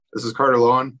This is Carter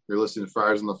Lowen. You're listening to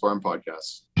Friars on the Farm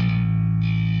podcast.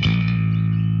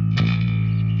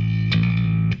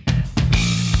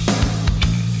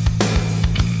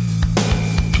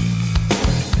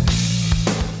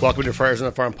 Welcome to Friars on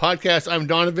the Farm podcast. I'm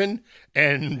Donovan,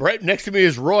 and right next to me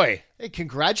is Roy. Hey,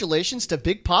 congratulations to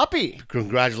Big Poppy.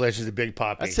 Congratulations to Big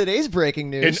Poppy. That's today's breaking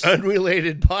news. In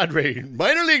unrelated Padre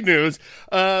minor league news,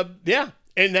 and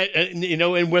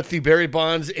with the Barry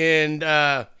Bonds and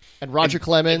Roger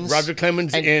Clemens.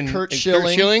 and Curt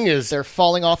Schilling is they're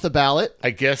falling off the ballot. I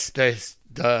guess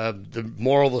the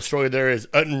moral of the story there is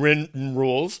unwritten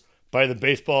rules by the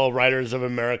baseball writers of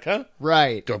America.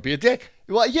 Right. Don't be a dick.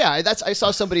 Well, yeah, I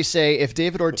saw somebody say if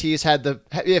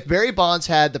Barry Bonds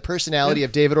had the personality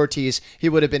of David Ortiz, he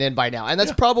would have been in by now. And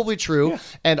that's probably true. Yeah.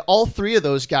 And all three of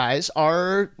those guys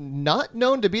are not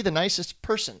known to be the nicest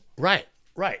person. Right.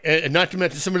 And not to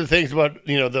mention some of the things about,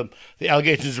 the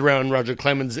allegations around Roger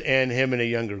Clemens and him and a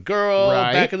younger girl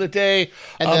back in the day.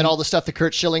 And then all the stuff that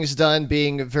Curt Schilling's done,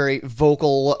 being very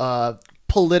vocal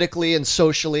politically and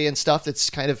socially and stuff that's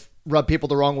kind of rub people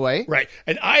the wrong way. Right.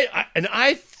 And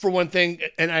I for one thing,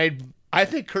 and I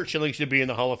think Curt Schilling should be in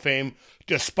the Hall of Fame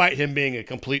despite him being a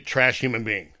complete trash human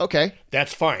being. Okay.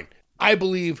 That's fine. I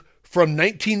believe from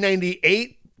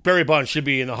 1998, Barry Bonds should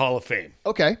be in the Hall of Fame.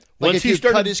 Okay. Like if he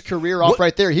cut his career off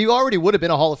right there, he already would have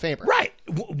been a Hall of Famer. Right.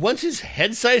 Once his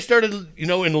head size started,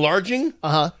 enlarging,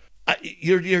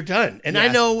 you're done. And I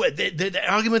know the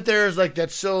argument there is like,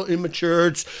 that's so immature.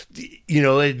 It's,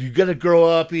 you got to grow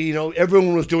up.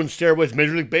 Everyone was doing steroids.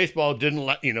 Major League Baseball didn't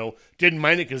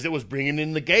mind it because it was bringing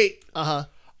in the gate.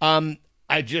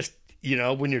 I just,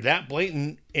 when you're that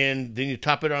blatant and then you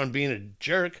top it on being a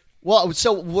jerk. Well,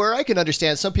 so where I can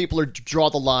understand some people draw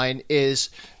the line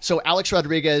is, so Alex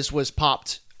Rodriguez was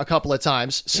popped a couple of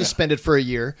times, suspended for a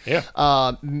year.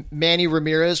 Yeah. Manny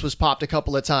Ramirez was popped a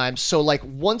couple of times. So like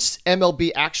once MLB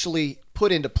actually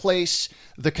put into place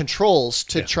the controls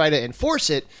to try to enforce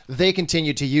it, they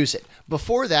continued to use it.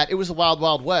 Before that, it was the wild,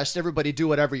 wild west. Everybody do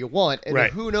whatever you want. And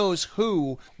who knows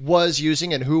who was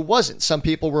using and who wasn't. Some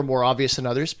people were more obvious than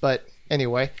others, but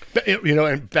anyway.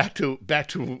 And back to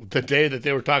the day that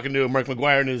they were talking to Mark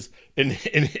McGwire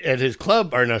at his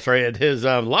club, at his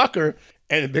locker,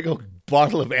 and a big old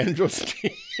bottle of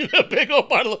Androsten, a big old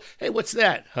bottle of, hey, what's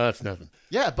that? Oh, it's nothing.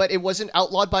 Yeah, but it wasn't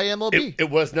outlawed by MLB. It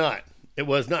was not. It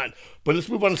was not. But let's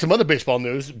move on to some other baseball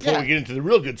news before we get into the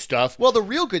real good stuff. Well, the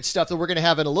real good stuff that we're going to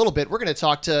have in a little bit, we're going to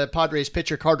talk to Padres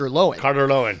pitcher Carter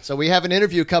Lowen. So we have an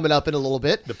interview coming up in a little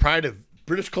bit. The pride of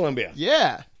British Columbia.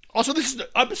 Yeah. Also, this is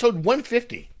episode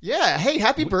 150. Yeah. Hey,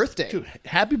 happy birthday. Dude,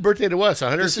 happy birthday to us.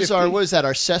 150. This is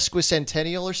our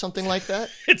sesquicentennial or something like that?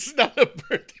 It's not a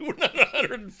birthday. We're not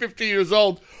 150 years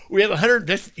old. We have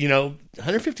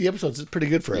 150 episodes. It's pretty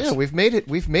good for us. Yeah, we've made it.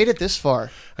 We've made it this far.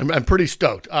 I'm pretty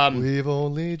stoked. We've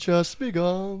only just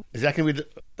begun. Is that going to be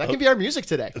that can be our music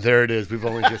today. There it is. We've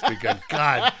only just begun.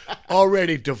 God,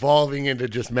 already devolving into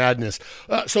just madness.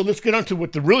 So let's get on to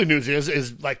what the really news is.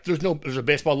 Is like there's a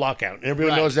baseball lockout, and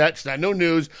everyone knows that. It's not no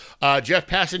news. Jeff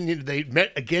Passan, they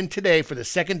met again today for the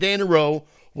second day in a row.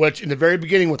 Which in the very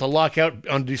beginning with a lockout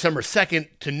on December 2nd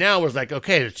to now was like,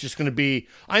 okay, it's just going to be,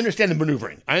 I understand the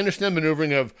maneuvering. I understand the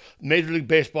maneuvering of Major League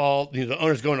Baseball, the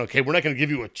owners going, okay, we're not going to give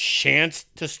you a chance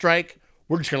to strike.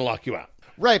 We're just going to lock you out.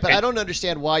 Right, but I don't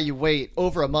understand why you wait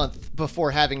over a month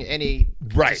before having any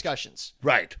discussions.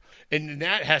 Right. And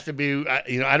that has to be,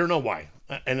 I don't know why.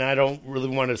 And I don't really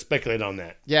want to speculate on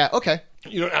that. Yeah, okay.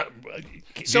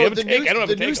 So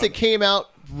the news that came out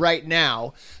right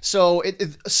now, so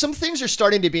some things are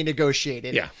starting to be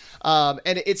negotiated. Yeah.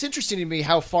 And it's interesting to me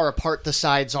how far apart the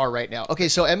sides are right now. Okay,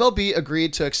 so MLB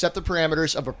agreed to accept the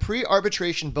parameters of a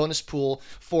pre-arbitration bonus pool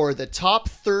for the top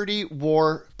 30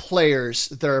 WAR players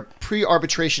that are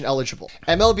pre-arbitration eligible.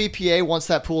 MLBPA wants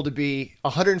that pool to be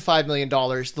 $105 million.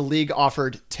 The league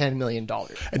offered $10 million.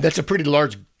 And that's a pretty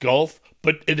large gulf,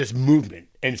 but it is movement.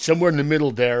 And somewhere in the middle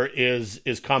there is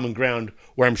common ground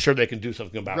where I'm sure they can do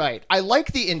something about it. Right. I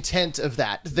like the intent of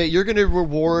that you're going to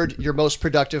reward your most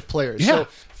productive players. Yeah. So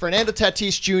Fernando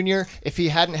Tatis Jr., if he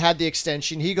hadn't had the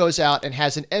extension, he goes out and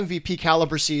has an MVP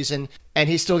caliber season, and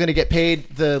he's still going to get paid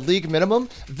the league minimum.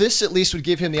 This at least would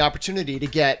give him the opportunity to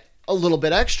get a little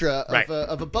bit extra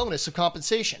of a bonus of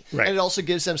compensation. Right. And it also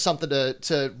gives them something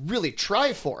to really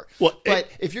try for. Well, but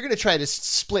if you're going to try to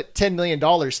split $10 million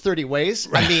 30 ways,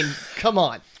 I mean, come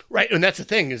on. Right, and that's the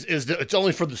thing is that it's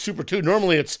only for the Super 2.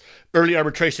 Normally it's early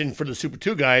arbitration for the Super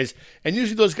 2 guys, and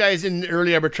usually those guys in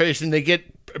early arbitration, they get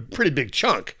a pretty big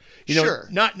chunk. You know, Sure.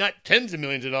 not tens of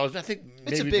millions of dollars. I think maybe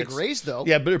It's a big raise, though.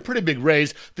 Yeah, but a pretty big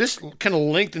raise. This kind of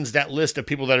lengthens that list of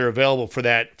people that are available for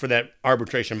that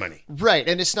arbitration money. Right,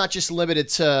 and it's not just limited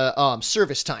to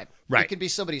service time. Right. It can be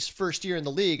somebody's first year in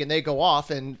the league, and they go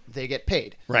off and they get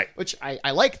paid. Right. Which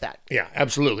I like that. Yeah,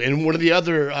 absolutely. And one of the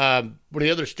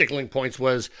other stickling points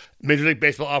was Major League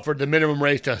Baseball offered the minimum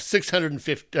raise to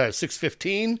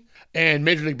 $615, and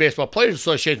Major League Baseball Players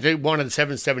Association, they wanted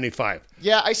 $775.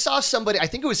 Yeah, I saw somebody, I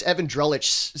think it was Evan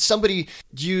Drellich, somebody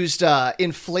used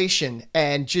inflation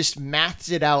and just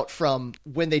mathed it out from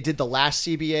when they did the last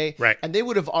CBA. Right. And they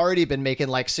would have already been making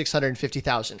like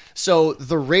 $650,000. So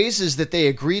the raises that they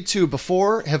agreed to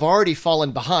before have already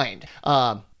fallen behind.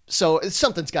 So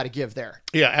something's got to give there.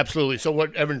 Yeah, absolutely. So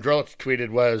what Evan Drellich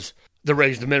tweeted was the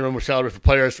raise the minimum salary for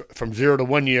players from 0 to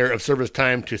 1 year of service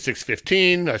time to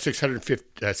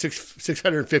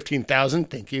 $615,000.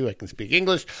 Thank you. I can speak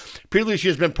English. Previously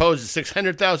has been posed as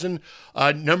 $600,000.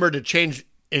 Number to change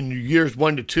in years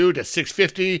 1 to 2 to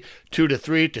 $650,000, 2 to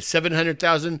 3 to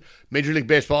 $700,000. Major League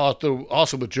Baseball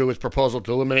also withdrew its proposal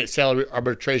to eliminate salary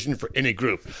arbitration for any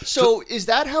group. So is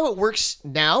that how it works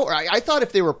now? Or I thought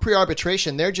if they were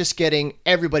pre-arbitration, they're just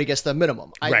everybody gets the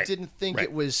minimum. I Right. didn't think Right.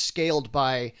 it was scaled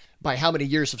by how many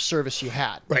years of service you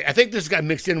had. Right. I think this got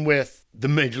mixed in with the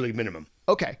Major League minimum.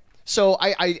 Okay. So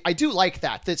I do like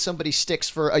that somebody sticks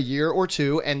for a year or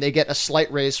two and they get a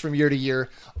slight raise from year to year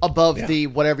above the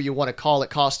whatever you want to call it,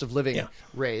 cost of living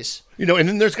raise. You know, and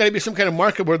then there's got to be some kind of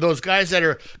market where those guys that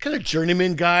are kind of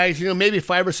journeyman guys, you know, maybe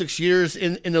 5 or 6 years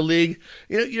in the league,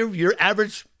 you know, your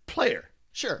average player.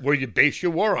 Sure. Where you base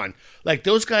your war on. Like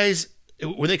those guys,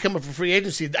 when they come up for free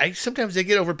agency, sometimes they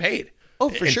get overpaid. Oh,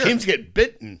 for and sure. Teams get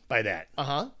bitten by that.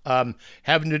 Uh-huh.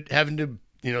 Having to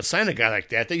sign a guy like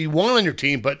that you want on your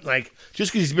team, but like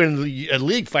just because he's been in the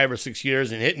league 5 or 6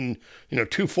 years and hitting,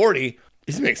 240,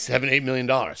 he's makes $7-8 million.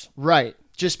 Right.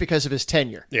 Just because of his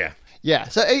tenure. Yeah. Yeah,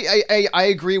 so I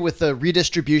agree with the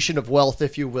redistribution of wealth,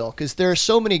 if you will, because there are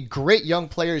so many great young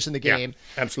players in the game.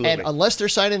 Yeah, absolutely. And unless they're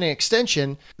signing an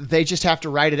extension, they just have to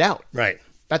ride it out. Right.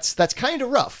 That's kind of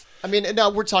rough. I mean, now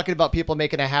we're talking about people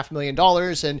making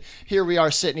 $500,000, and here we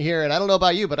are sitting here, and I don't know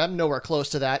about you, but I'm nowhere close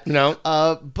to that. No.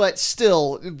 But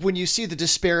still, when you see the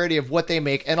disparity of what they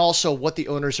make and also what the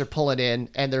owners are pulling in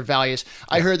and their values,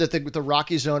 I heard that the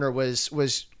Rockies owner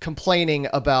was complaining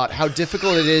about how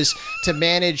difficult it is to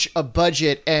manage a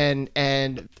budget and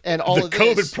all the of this.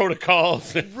 COVID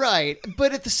protocols. Right,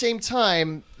 but at the same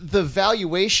time, the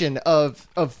valuation of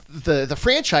the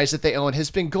franchise that they own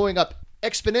has been going up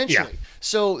exponentially. Yeah.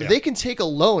 So they can take a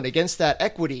loan against that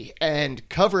equity and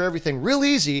cover everything real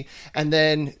easy, and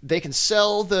then they can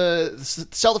sell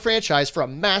the franchise for a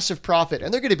massive profit,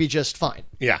 and they're going to be just fine.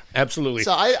 Yeah, absolutely.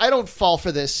 So I don't fall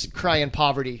for this crying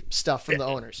poverty stuff from the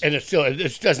owners. And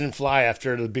it doesn't fly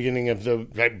after the beginning of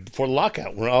right before the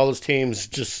lockout, when all those teams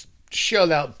just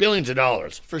shelled out billions of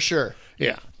dollars. For sure.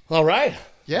 Yeah. All right.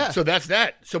 Yeah. So that's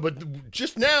that. So, but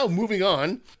just now, moving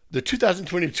on, the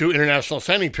 2022 international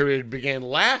signing period began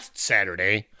last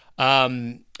Saturday.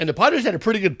 And the Padres had a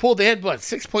pretty good pool. They had, what,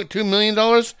 $6.2 million?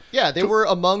 Yeah, they were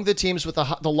among the teams with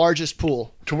the largest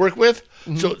pool to work with.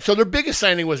 Mm-hmm. So their biggest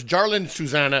signing was Jarlin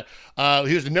Susana.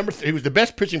 He was he was the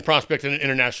best pitching prospect in the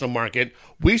international market.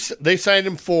 They signed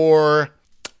him for,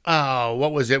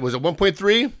 what was it? Was it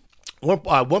 1.3?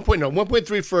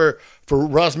 1.3 for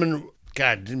Rosman.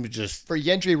 God, didn't we just... For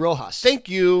Yendry Rojas. Thank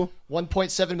you.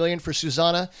 $1.7 million for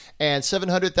Susana and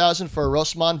 $700,000 for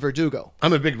Rosman Verdugo.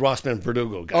 I'm a big Rosman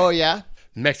Verdugo guy. Oh, yeah?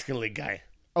 Mexican League guy.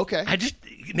 Okay.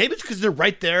 Maybe it's because they're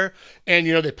right there, and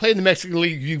they play in the Mexican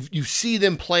League. You see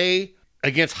them play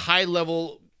against high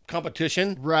level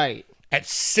competition. Right. At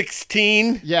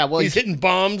 16, yeah, well, he's hitting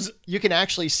bombs. You can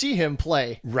actually see him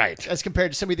play, right, as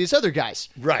compared to some of these other guys,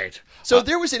 right. So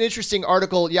there was an interesting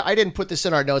article. Yeah, I didn't put this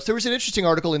in our notes. There was an interesting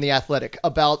article in The Athletic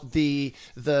about the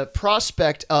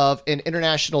prospect of an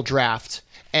international draft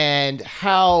and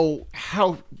how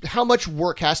much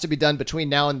work has to be done between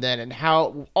now and then, and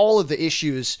how all of the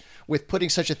issues with putting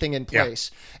such a thing in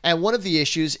place. Yeah. And one of the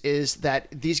issues is that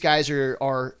these guys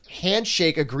are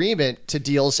handshake agreement to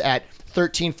deals at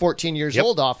 13, 14 years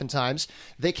old oftentimes.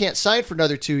 They can't sign for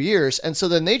another 2 years. And so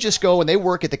then they just go and they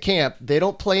work at the camp. They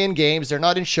don't play in games. They're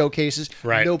not in showcases.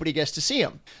 Right. Nobody gets to see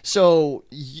them. So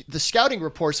the scouting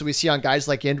reports that we see on guys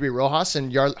like Yendry Rojas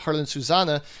and Jarlin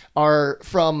Susana are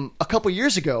from a couple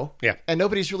years ago. Yeah. And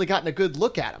nobody's really gotten a good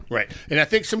look at them. Right. And I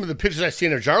think some of the pictures I've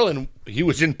seen of Jarlin, he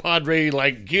was in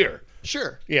Padre-like gear.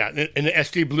 Sure. Yeah. In the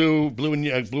SD blue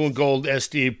and gold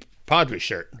SD Padre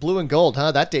shirt. Blue and gold,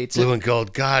 huh? That dates it. Blue and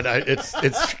gold. God, it's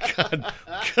God.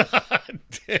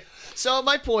 So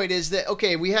my point is that,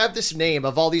 okay, we have this name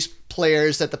of all these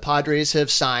players that the Padres have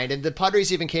signed, and the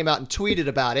Padres even came out and tweeted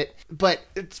about it. But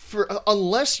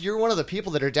unless you're one of the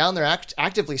people that are down there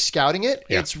actively scouting it,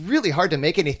 it's really hard to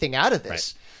make anything out of this.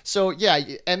 Right. So, yeah,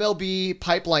 MLB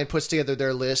Pipeline puts together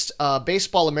their list.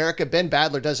 Baseball America, Ben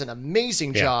Badler does an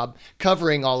amazing job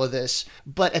covering all of this.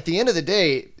 But at the end of the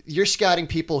day, you're scouting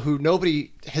people who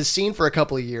nobody has seen for a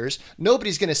couple of years.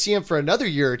 Nobody's going to see them for another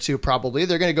year or two, probably.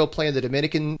 They're going to go play in the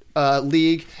Dominican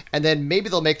League, and then maybe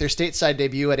they'll make their stateside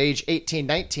debut at age 18,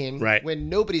 19, when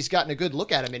nobody's gotten a good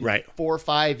look at them in 4 or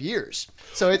 5 years.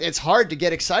 So it's hard to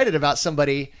get excited about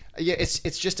somebody.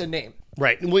 It's just a name.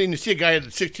 Right. And when you see a guy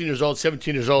that's 16 years old,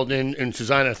 17 years old in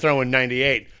Susanna throwing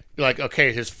 98, you're like,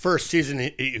 okay, his first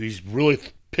season, he's really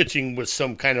pitching with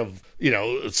some kind of,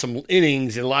 some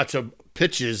innings and lots of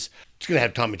pitches. It's going to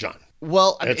have Tommy John.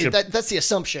 Well, that's the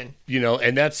assumption.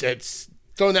 And it's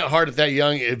throwing that hard at that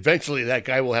young, eventually that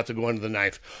guy will have to go under the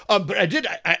knife. But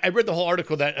I read the whole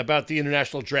article about the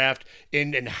international draft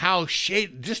and how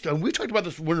shady, we talked about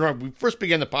this when we first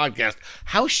began the podcast,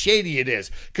 how shady it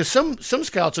is. Because some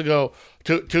scouts will go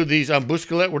to these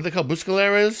Buscaleras, what are they called,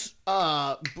 Buscaleras?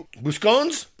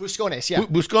 Buscones? Buscones, yeah.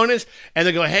 Buscones, and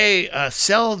they go, hey,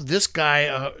 sell this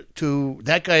guy to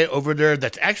that guy over there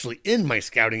that's actually in my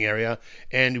scouting area,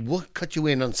 and we'll cut you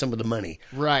in on some of the money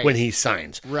when he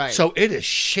signs. Right. So it is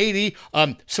shady.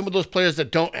 Some of those players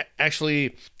that don't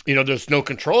actually, there's no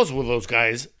controls with those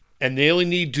guys, and they only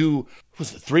need to,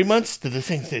 was it 3 months? Did they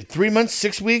say 3 months,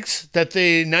 6 weeks?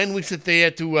 9 weeks that they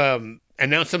had to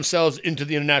announce themselves into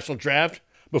the international draft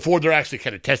before they're actually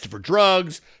kind of tested for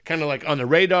drugs, kind of like on the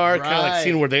radar, kind of like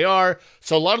seeing where they are.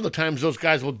 So a lot of the times those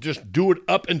guys will just do it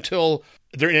up until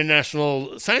their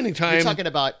international signing time. You're talking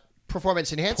about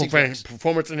performance-enhancing drugs.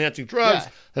 Performance-enhancing drugs.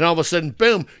 Yeah. And all of a sudden,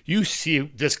 boom, you see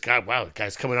this guy, wow, the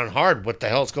guy's coming on hard. What the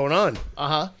hell's going on?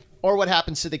 Uh-huh. Or what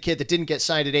happens to the kid that didn't get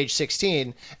signed at age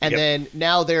 16, and then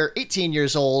now they're 18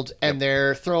 years old, and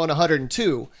they're throwing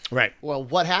 102. Right. Well,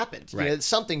 what happened? Right.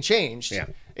 Something changed. Yeah.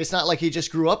 It's not like he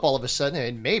just grew up all of a sudden,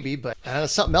 and maybe, but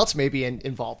something else may be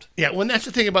involved. Yeah, well, that's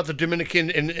the thing about the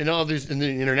Dominican and all these and the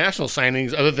international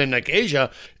signings, other than like Asia,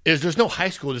 is there's no high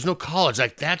school, there's no college.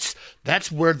 Like that's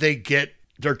where they get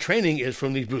their training is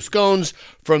from these Buscones,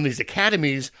 from these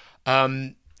academies.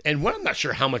 And I'm not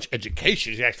sure how much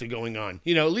education is actually going on.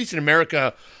 At least in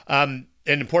America and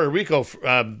in Puerto Rico,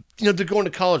 they're going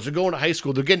to college, they're going to high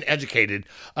school, they're getting educated.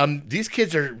 These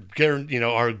kids are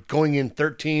going in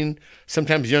 13,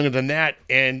 sometimes younger than that.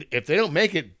 And if they don't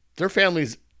make it, their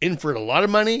family's in for a lot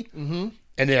of money, and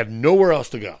they have nowhere else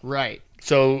to go. Right.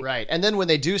 So right. And then when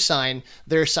they do sign,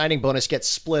 their signing bonus gets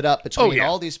split up between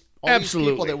all these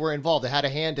people that were involved, that had a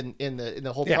hand in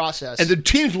the whole process. And the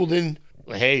teams will then,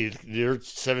 hey, you're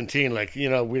 17,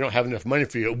 we don't have enough money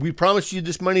for you. We promised you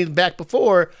this money back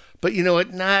before, but you know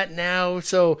what, not now.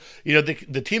 So,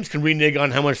 the teams can renege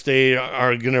on how much they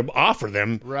are going to offer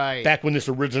them back when this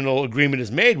original agreement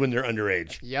is made when they're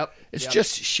underage. Yep. It's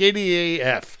just shady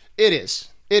AF. It is.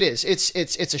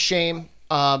 It's a shame,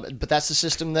 but that's the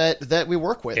system that we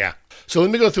work with. Yeah. So let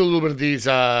me go through a little bit of these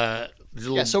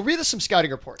so read us some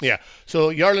scouting reports. Yeah.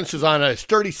 So Yarlin Susana is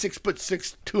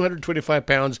 36'6", 225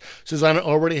 pounds. Susana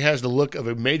already has the look of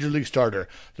a major league starter.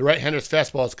 The right-hander's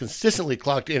fastball is consistently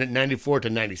clocked in at 94 to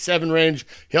 97 range.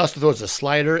 He also throws a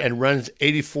slider and runs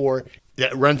 84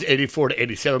 to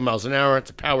 87 miles an hour. It's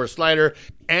a power slider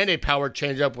and a power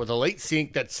changeup with a late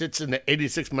sink that sits in the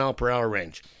 86 mile per hour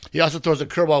range. He also throws a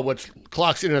curveball which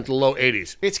clocks in at the low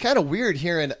 80s. It's kind of weird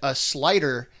hearing a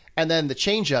slider and then the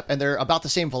changeup, and they're about the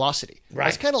same velocity. Right.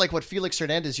 It's kind of like what Felix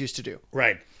Hernandez used to do.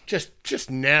 Right.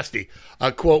 Just nasty.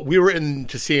 Quote, we were in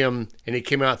to see him, and he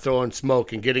came out throwing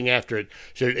smoke and getting after it,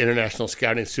 said international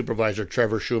scouting supervisor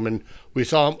Trevor Schumann. We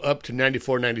saw him up to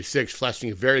 94, 96,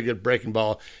 flashing a very good breaking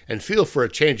ball and feel for a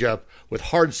changeup with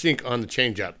hard sink on the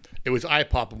changeup. It was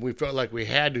eye-popping. We felt like we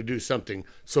had to do something,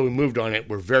 so we moved on it.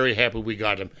 We're very happy we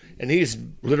got him. And he's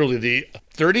literally the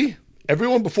 30?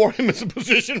 Everyone before him is a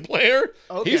position player.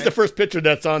 Okay. He's the first pitcher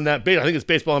that's on that. I think it's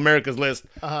Baseball America's list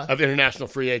of international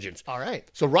free agents. All right.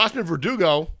 So Rosman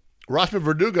Verdugo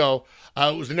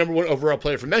was the number 1 overall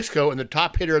player from Mexico and the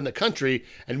top hitter in the country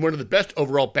and one of the best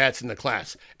overall bats in the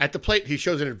class. At the plate, he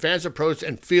shows an advanced approach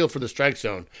and feel for the strike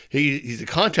zone. He's a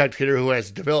contact hitter who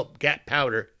has developed gap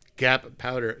powder,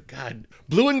 God,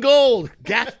 blue and gold,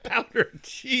 gap powder,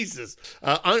 Jesus.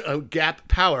 Gap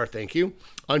power, thank you.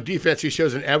 On defense, he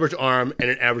shows an average arm and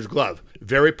an average glove.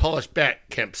 Very polished bat,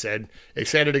 Kemp said.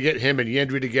 Excited to get him and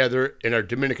Yendry together in our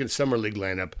Dominican Summer League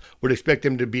lineup. Would expect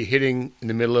him to be hitting in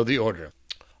the middle of the order.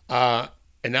 And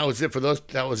that was it for those.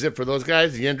 That was it for those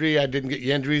guys. Yendry, I didn't get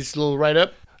Yendry's little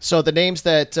write-up. So the names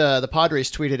that the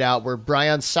Padres tweeted out were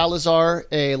Brian Salazar,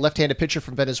 a left-handed pitcher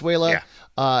from Venezuela,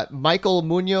 Michael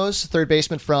Munoz, third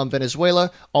baseman from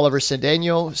Venezuela, Oliver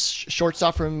Cedeno,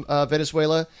 shortstop from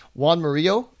Venezuela, Juan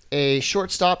Murillo, a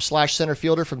shortstop / center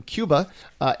fielder from Cuba,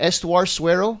 Estuar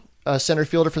Suero, a center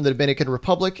fielder from the Dominican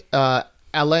Republic,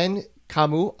 Alain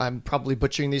Camus, I'm probably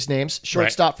butchering these names,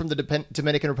 shortstop from the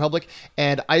Dominican Republic,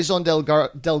 and Aizon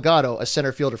Delgado, a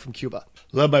center fielder from Cuba.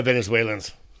 Love my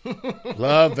Venezuelans.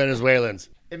 Love Venezuelans.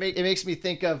 It makes me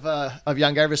think of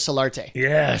Yangervis Solarte.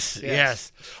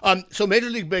 Yes. So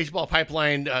Major League Baseball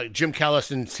pipeline, Jim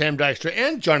Callis and Sam Dykstra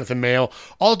and Jonathan Mayo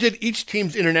all did each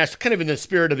team's international, kind of in the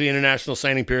spirit of the international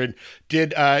signing period,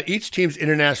 did each team's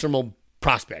international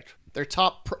prospect. Their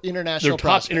top international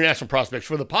prospects.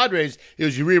 For the Padres, it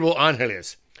was Uriel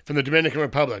Angeles from the Dominican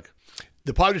Republic.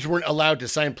 The Padres weren't allowed to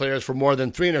sign players for more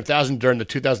than $300,000 during the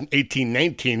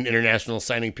 2018-19 international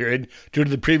signing period due to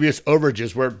the previous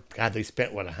overages where, God, they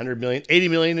spent, $100 million, $80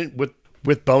 million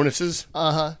with bonuses,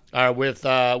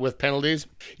 with penalties.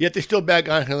 Yet they still bag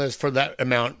Angeles for that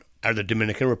amount out of the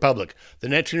Dominican Republic. The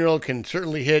 19-year-old can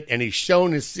certainly hit, and he's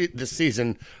shown this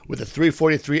season with a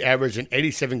 .343 average in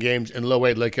 87 games in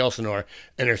low-A Lake Elsinore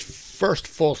in his first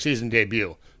full season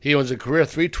debut. He owns a career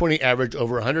 .320 average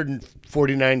over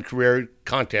 149 career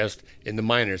contests in the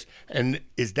minors, and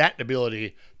is that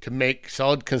ability to make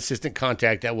solid, consistent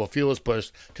contact that will fuel his push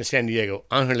to San Diego.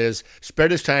 Angeles spread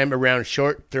his time around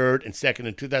short, third, and second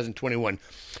in 2021.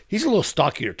 He's a little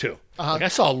stockier, too. Like I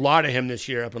saw a lot of him this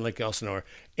year up in Lake Elsinore,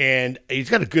 and he's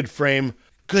got a good frame,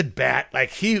 good bat. Like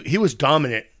he was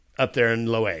dominant up there in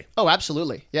low A. Oh,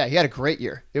 absolutely. Yeah, he had a great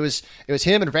year. It was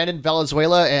him and Brandon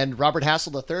Valenzuela and Robert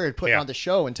Hassel III putting on the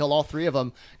show until all three of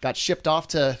them got shipped off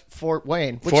to Fort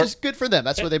Wayne, which is good for them.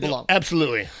 That's where they belong.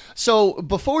 Absolutely. So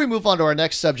before we move on to our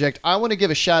next subject, I want to give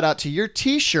a shout out to your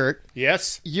T-shirt.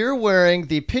 Yes. You're wearing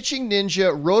the Pitching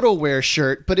Ninja RotoWear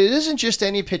shirt, but it isn't just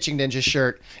any Pitching Ninja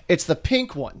shirt. It's the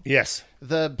pink one. Yes.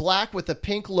 The black with the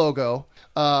pink logo.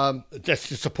 That's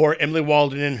to support Emily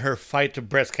Walden in her fight to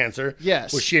breast cancer.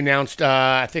 Yes. Which she announced,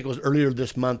 I think it was earlier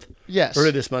this month. Yes.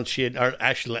 Earlier this month, she had, or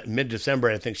actually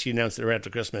mid-December, I think she announced it right after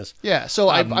Christmas. Yeah, so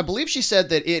I believe she said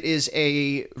that it is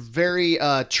a very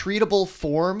treatable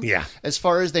form as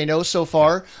far as they know so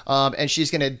far, and she's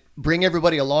going to bring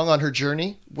everybody along on her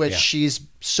journey, which she's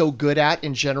so good at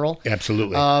in general.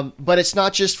 Absolutely. But it's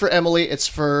not just for Emily, it's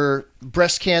for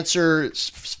breast cancer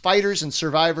fighters and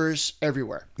survivors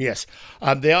everywhere. Yes.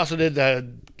 They also did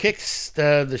the kicks,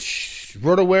 the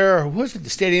RotoWear, what was it? The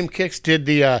Stadium Kicks did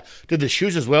the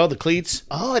shoes as well, the cleats.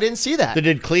 Oh, I didn't see that. They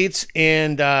did cleats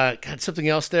and got something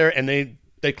else there, and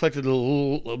they collected a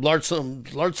large sum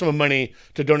of money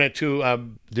to donate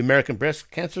to the American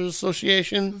Breast Cancer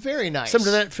Association. Very nice.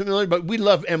 Something that familiar, but we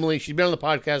love Emily. She's been on the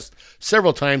podcast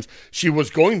several times. She was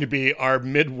going to be our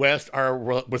Midwest,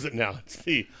 was it now? It's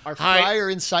the our Fire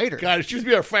Insider. God, she was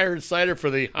going to be our Fire Insider for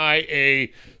the High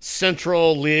A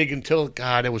Central League until,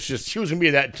 God, it was just, she was going to be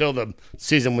that until the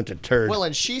season went to turd. Well,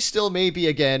 and she still may be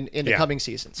again in the coming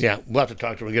seasons. Yeah, we'll have to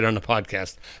talk to her and get her on the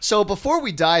podcast. So before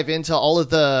we dive into all of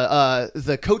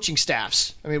the coaching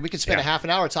staffs, I mean, we could spend a half an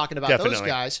hour talking about those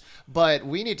guys, but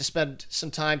we need to spend some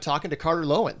time talking to Carter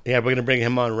Loewen. Yeah, we're going to bring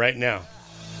him on right now.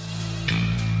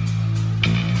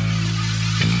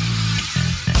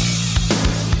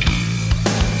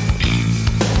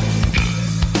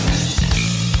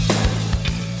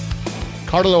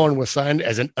 Carter Loewen was signed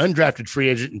as an undrafted free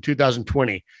agent in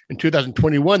 2020. In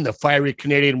 2021, the fiery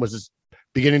Canadian was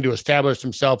beginning to establish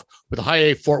himself with High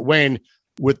A Fort Wayne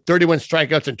with 31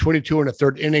 strikeouts and 22 and a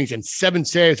third innings and 7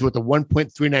 saves with a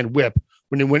 1.39 whip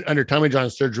when he went under Tommy John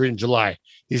surgery in July.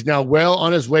 He's now well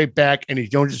on his way back, and he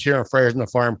joins us here on Friars on the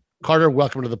Farm. Carter,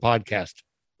 welcome to the podcast.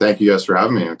 Thank you guys for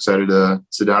having me. I'm excited to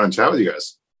sit down and chat with you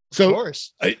guys. So, of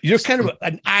course. You're kind of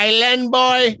an island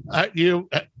boy.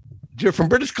 You're from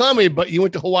British Columbia, but you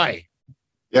went to Hawaii.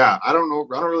 Yeah, I don't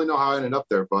really know how I ended up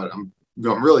there, but I'm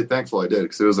really thankful I did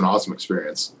because it was an awesome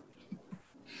experience.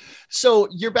 So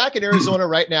you're back in Arizona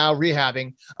right now,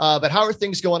 rehabbing. But how are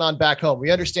things going on back home?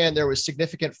 We understand there was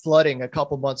significant flooding a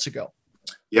couple months ago.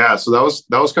 Yeah, so that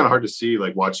was kind of hard to see,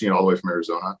 like watching it all the way from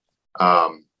Arizona.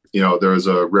 There was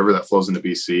a river that flows into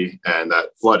BC and that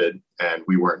flooded, and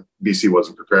BC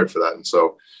wasn't prepared for that. And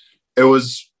so it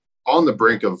was on the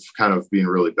brink of kind of being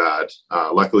really bad.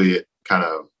 Luckily, it kind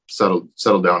of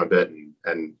settled down a bit,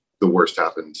 and the worst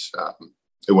happened.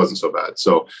 It wasn't so bad.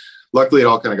 So luckily, it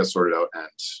all kind of got sorted out,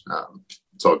 and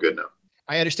it's all good now.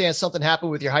 I understand something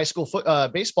happened with your high school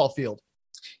baseball field.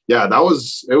 Yeah, it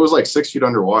was like 6 feet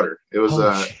underwater. It was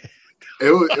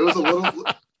it was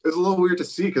a little weird to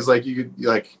see because like you could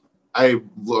I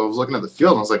was looking at the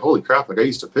field and I was like, holy crap, like I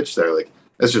used to pitch there. Like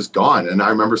it's just gone. And I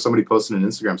remember somebody posting an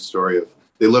Instagram story of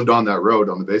they lived on that road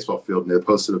on the baseball field and they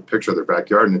posted a picture of their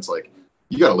backyard. And it's like,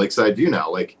 you got a lakeside view now.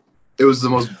 Like it was the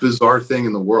most bizarre thing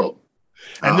in the world.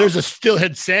 And there's a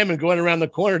steelhead salmon going around the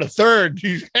corner to third.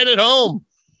 You headed home.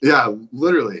 Yeah,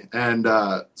 literally. And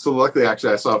so luckily,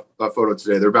 actually, I saw a photo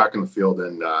today. They're back in the field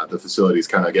and the facility's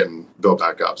kind of getting built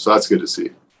back up. So that's good to see.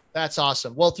 That's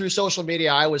awesome. Well, through social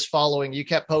media, I was following. You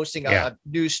kept posting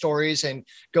news stories and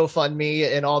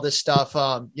GoFundMe and all this stuff,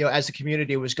 as the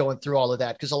community was going through all of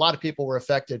that, because a lot of people were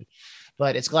affected.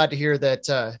 But it's glad to hear that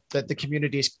that the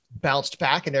community's bounced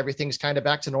back and everything's kind of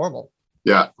back to normal.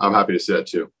 Yeah, I'm happy to see that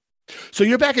too. So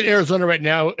you're back in Arizona right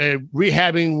now,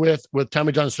 rehabbing with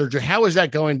Tommy John surgery. How is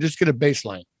that going? Just get a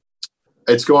baseline.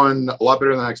 It's going a lot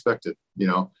better than I expected.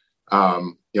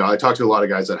 I talked to a lot of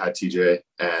guys that had TJ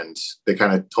and they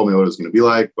kind of told me what it was going to be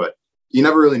like, but you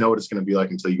never really know what it's going to be like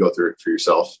until you go through it for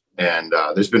yourself. And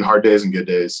there's been hard days and good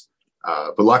days.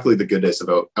 But luckily the good days have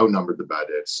outnumbered the bad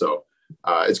days. So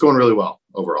it's going really well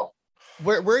overall.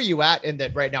 Where are you at in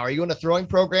that right now? Are you in a throwing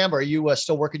program or are you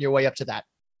still working your way up to that?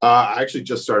 I actually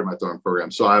just started my throwing program.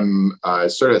 So I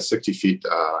started at 60 feet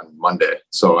on Monday.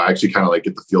 So I actually kind of like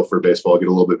get the feel for baseball, get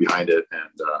a little bit behind it.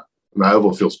 And my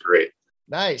elbow feels great.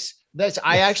 Nice.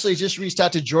 I actually just reached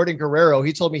out to Jordan Guerrero.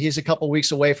 He told me he's a couple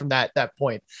weeks away from that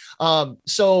point.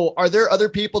 So are there other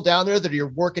people down there that you're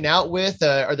working out with?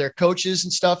 Are there coaches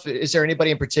and stuff? Is there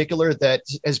anybody in particular that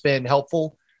has been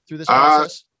helpful through this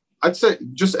process? I'd say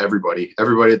just everybody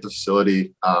at the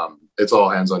facility. It's all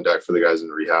hands on deck for the guys in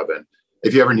rehab. And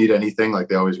if you ever need anything, like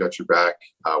they always got your back,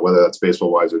 whether that's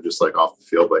baseball wise or just like off the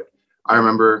field. Like I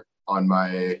remember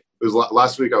it was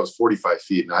last week, I was 45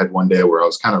 feet and I had one day where I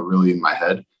was kind of really in my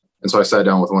head. And so I sat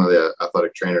down with one of the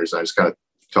athletic trainers and I just kind of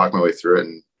talked my way through it.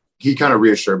 And he kind of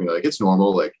reassured me, like, it's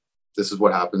normal. Like, this is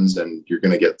what happens and you're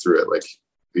going to get through it. Like,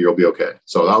 you'll be okay.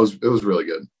 So it was really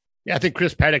good. Yeah. I think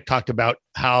Chris Paddock talked about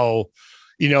how,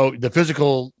 the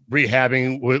physical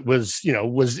rehabbing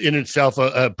was in itself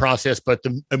a process, but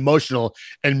the emotional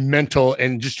and mental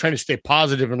and just trying to stay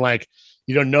positive and like,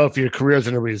 you don't know if your career is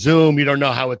going to resume. You don't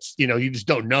know how it's, you just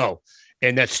don't know.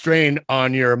 And that strain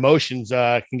on your emotions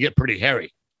can get pretty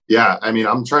hairy. Yeah. I mean,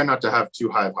 I'm trying not to have too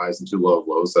high of highs and too low of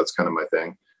lows. That's kind of my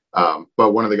thing.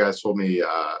 But one of the guys told me,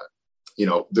 I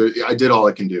did all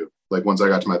I can do. Like once I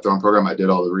got to my throwing program, I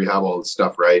did all the rehab, all the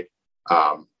stuff right.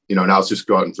 Now it's just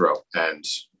go out and throw. And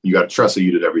you got to trust that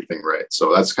you did everything right.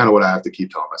 So that's kind of what I have to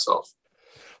keep telling myself.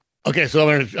 Okay. So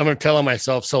I'm going to tell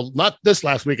myself, so not this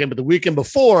last weekend, but the weekend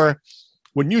before,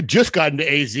 when you just got into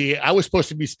AZ, I was supposed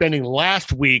to be spending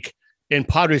last week in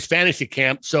Padres fantasy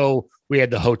camp. So we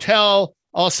had the hotel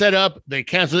all set up. They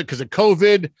canceled it because of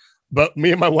COVID, but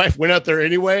me and my wife went out there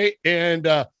anyway. And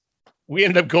we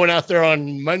ended up going out there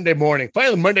on Monday morning.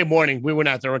 Finally, Monday morning, we went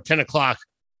out there at 10 o'clock,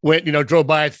 drove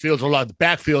by, the fields were locked, the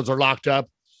back fields are locked up,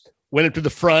 went into the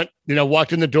front,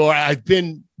 walked in the door.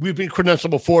 We've been credentialed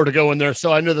before to go in there.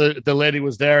 So I knew the lady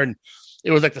was there and it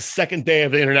was like the second day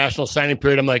of the international signing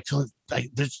period. I'm like,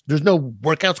 there's no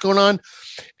workouts going on.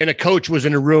 And a coach was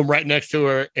in a room right next to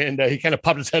her and he kind of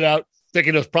popped his head out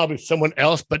thinking it was probably someone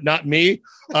else, but not me.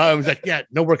 I was like, yeah,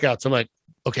 no workouts. I'm like,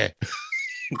 okay.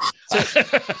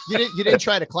 So you didn't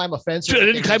try to climb a fence? I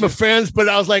didn't climb a fence, but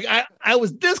I was like, I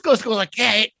was this close to going like,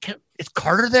 hey, is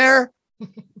Carter there?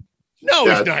 No,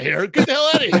 he's not here. Get the hell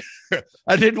out of here.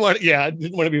 I didn't want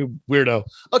to be a weirdo.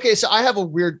 Okay, so I have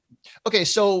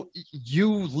so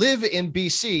you live in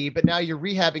BC, but now you're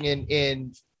rehabbing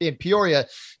in Peoria.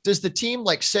 Does the team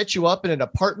like set you up in an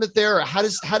apartment there? Or how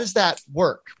does that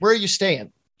work? Where are you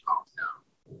staying? Oh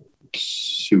no.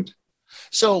 Shoot.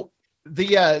 So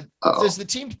does the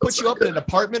team put you up in an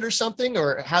apartment or something,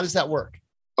 or how does that work?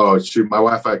 Oh shoot, my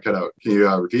Wi-Fi cut out. Can you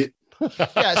repeat?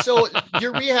 Yeah, so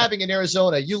you're rehabbing in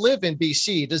Arizona. You live in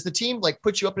BC. Does the team like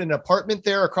put you up in an apartment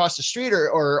there across the street,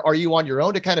 or are you on your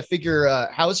own to kind of figure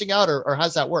housing out, or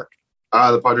how's that work?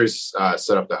 The Padres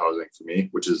set up the housing for me,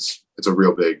 which it's a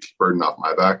real big burden off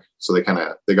my back. So they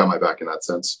got my back in that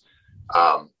sense.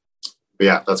 But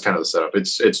yeah, that's kind of the setup.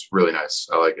 It's really nice.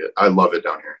 I like it. I love it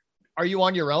down here. Are you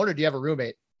on your own, or do you have a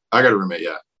roommate? I got a roommate.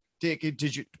 Yeah.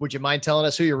 Would you mind telling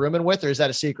us who you're rooming with, or is that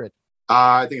a secret?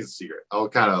 I think it's a secret. I'll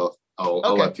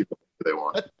let people know who they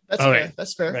want. That's fair. Right.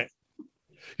 That's fair. Right.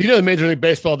 The Major League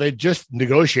Baseball, they just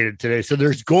negotiated today. So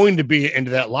there's going to be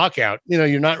into that lockout.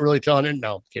 You're not really telling it.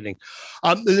 No, I'm kidding.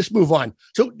 Let's move on.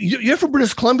 So you're from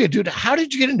British Columbia, dude. How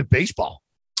did you get into baseball?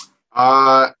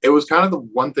 It was kind of the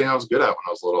one thing I was good at when I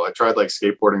was little. I tried like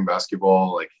skateboarding,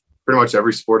 basketball, like pretty much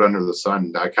every sport under the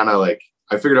sun. I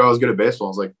figured out I was good at baseball. I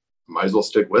was like, might as well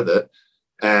stick with it.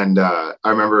 And I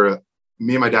remember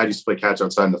me and my dad used to play catch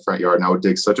outside in the front yard, and I would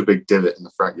dig such a big divot in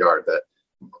the front yard that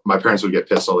my parents would get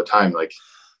pissed all the time. Like,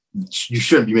 you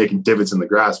shouldn't be making divots in the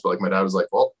grass. But like, my dad was like,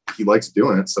 well, he likes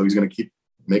doing it, so he's going to keep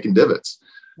making divots.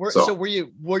 So were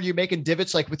you making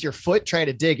divots like with your foot trying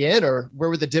to dig in, or where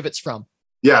were the divots from?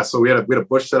 Yeah. So we had a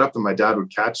bush set up that my dad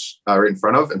would catch right in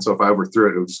front of. And so if I overthrew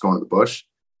it, it would just go into the bush,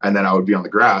 and then I would be on the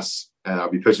grass and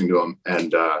I'd be pitching to him.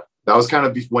 And that was kind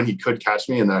of when he could catch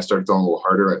me. And then I started throwing a little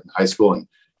harder in high school, and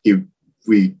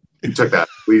we took that.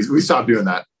 We stopped doing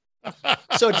that.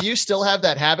 So do you still have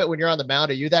that habit when you're on the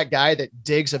mound? Are you that guy that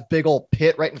digs a big old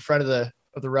pit right in front of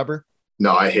the rubber?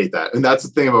 No, I hate that. And that's the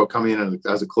thing about coming in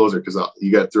as a closer, because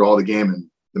you get through all the game and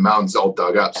the mound's all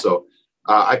dug up. So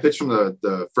I pitch from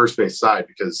the first base side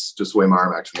because just the way my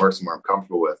arm action works and where I'm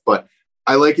comfortable with. But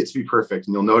I like it to be perfect.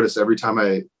 And you'll notice every time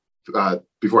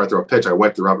before I throw a pitch, I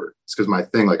wipe the rubber. It's because my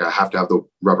thing, like, I have to have the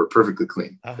rubber perfectly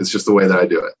clean. It's just the way that I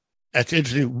do it. That's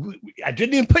interesting. I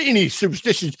didn't even put any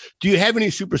superstitions. Do you have any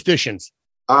superstitions?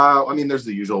 I mean, there's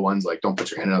the usual ones, like don't put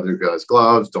your hand in other guys'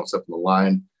 gloves, don't step in the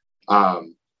line.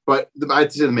 But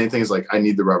I'd say the main thing is, like, I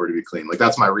need the rubber to be clean. Like,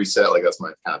 that's my reset. Like, that's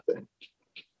my kind of thing.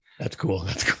 That's cool.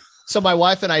 So my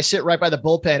wife and I sit right by the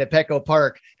bullpen at Petco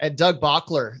Park, and Doug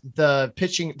Bockler, the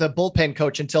bullpen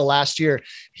coach until last year,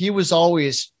 he was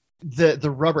always the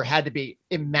rubber had to be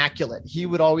immaculate. He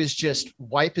would always just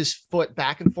wipe his foot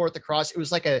back and forth across. It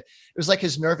was like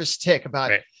his nervous tick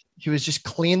about it. He was just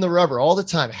clean the rubber all the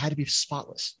time. It had to be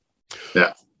spotless.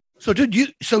 Yeah. So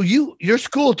your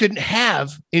school didn't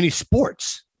have any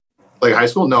sports? Like high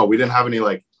school? No, we didn't have any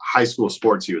like high school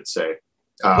sports, you would say.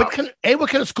 What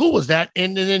kind of school was that?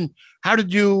 And then how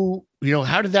did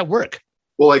how did that work?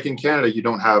 Well, like in Canada, you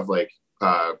don't have like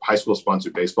high school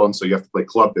sponsored baseball. And so you have to play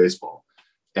club baseball.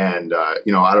 And, I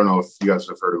don't know if you guys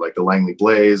have heard of like the Langley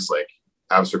Blaze, like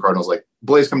Abbotsford Cardinals, like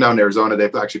Blaze come down to Arizona. They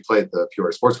actually play at the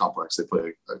Peoria Sports Complex. They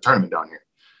play a tournament down here.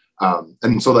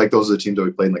 And so like those are the teams that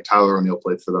we played. Like Tyler O'Neill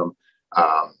played for them.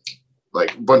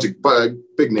 Like a bunch of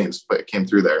big names came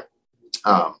through there.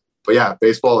 But yeah,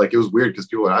 baseball, like it was weird because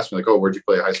people would ask me like, oh, where'd you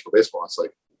play high school baseball? It's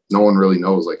like, no one really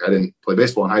knows. Like I didn't play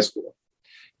baseball in high school.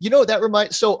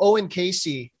 So Owen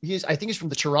Casey, I think he's from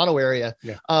the Toronto area.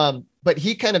 Yeah. But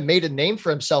he kind of made a name for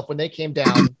himself when they came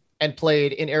down and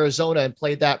played in Arizona and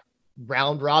played that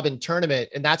round robin tournament.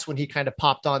 And that's when he kind of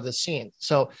popped onto the scene.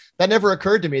 So that never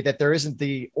occurred to me that there isn't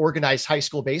the organized high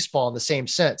school baseball in the same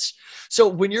sense. So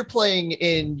when you're playing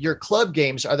in your club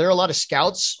games, are there a lot of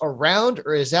scouts around,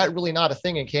 or is that really not a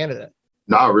thing in Canada?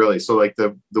 Not really. So like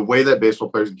the way that baseball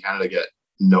players in Canada get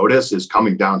notice is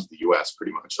coming down to the US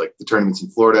pretty much. Like the tournaments in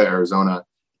Florida, Arizona,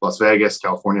 Las Vegas,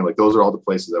 California, like those are all the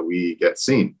places that we get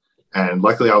seen. And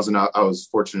luckily I was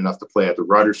fortunate enough to play at the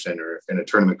Rogers Center in a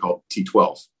tournament called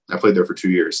T12. I played there for 2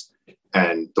 years,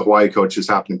 and the Hawaii coach just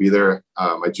happened to be there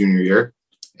my junior year.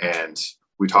 And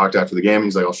we talked after the game.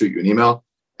 He's like, I'll shoot you an email,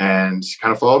 and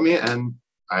kind of followed me. And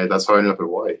that's how I ended up at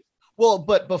Hawaii. Well,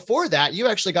 but before that, you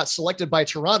actually got selected by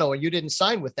Toronto and you didn't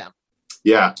sign with them.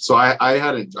 Yeah. So I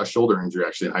had a shoulder injury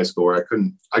actually in high school where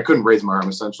I couldn't raise my arm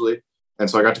essentially. And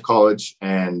so I got to college,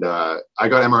 and I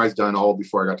got MRIs done all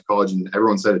before I got to college, and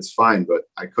everyone said it's fine, but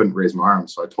I couldn't raise my arm.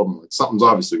 So I told them like something's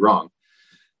obviously wrong,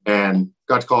 and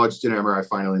got to college, did an MRI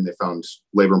finally, and they found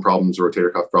labrum problems,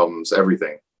 rotator cuff problems,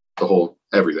 everything.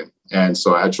 And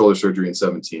so I had shoulder surgery in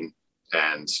 2017,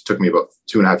 and it took me about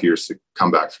 2.5 years to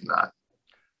come back from that.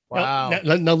 Wow.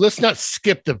 Now let's not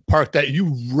skip the part that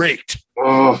you raked.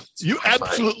 Oh, you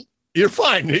absolutely. You're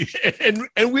fine,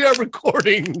 and we are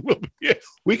recording.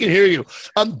 We can hear you.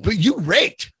 But you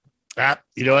raked.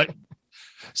 You know what?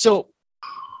 So,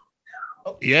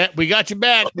 yeah, we got you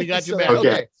back.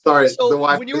 Okay, sorry. So the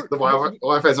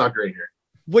Wi-Fi's not great here.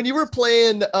 When you were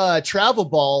playing travel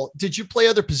ball, did you play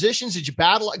other positions? Did you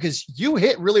battle? Because you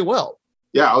hit really well.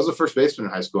 Yeah, I was a first baseman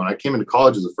in high school, and I came into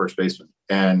college as a first baseman.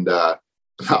 And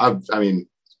I mean,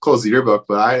 closed the yearbook,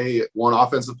 but I won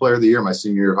offensive player of the year my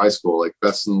senior year of high school, like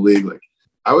best in the league. Like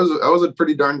I was a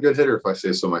pretty darn good hitter, if I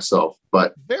say so myself.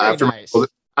 But after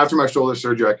my shoulder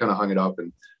surgery, I kind of hung it up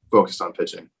and focused on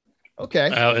pitching.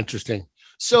 Okay. Oh, interesting.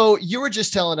 So you were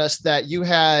just telling us that you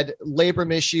had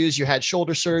labrum issues, you had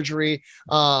shoulder surgery,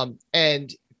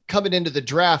 and coming into the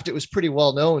draft, it was pretty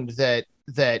well known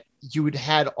that you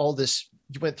had all this.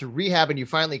 You went through rehab and you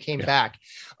finally came back.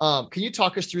 Can you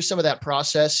talk us through some of that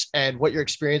process and what your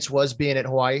experience was being at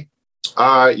Hawaii?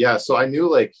 Yeah. So I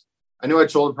knew I had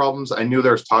shoulder problems. I knew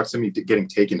there was talks of me getting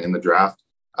taken in the draft.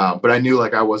 But I knew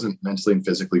like I wasn't mentally and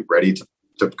physically ready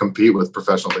to compete with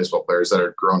professional baseball players that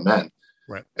are grown men.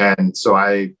 Right. And so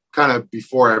I kind of,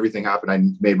 before everything happened, I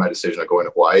made my decision of going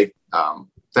to Hawaii.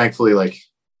 Thankfully, like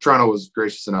Toronto was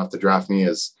gracious enough to draft me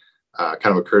as kind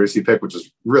of a courtesy pick, which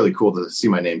is really cool to see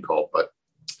my name called. But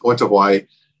I went to Hawaii,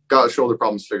 got shoulder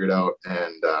problems figured out,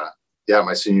 and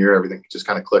my senior year, everything just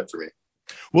kind of clicked for me.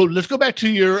 Well, let's go back to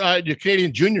your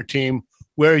Canadian junior team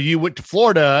where you went to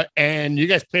Florida and you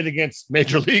guys played against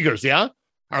major leaguers, yeah?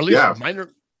 Or at least minor.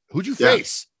 Who'd you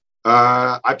face?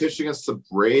 I pitched against the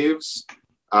Braves.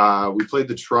 We played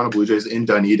the Toronto Blue Jays in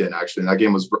Dunedin, actually. And that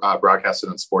game was broadcasted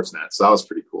on Sportsnet, so that was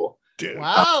pretty cool. Dude.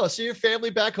 Wow, so your family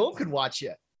back home could watch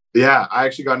you. Yeah, I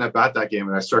actually got an at-bat that game,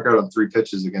 and I struck out on 3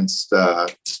 pitches against, what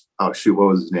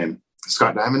was his name?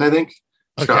 Scott Diamond, I think.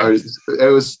 Okay.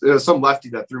 It was some lefty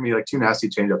that threw me like 2 nasty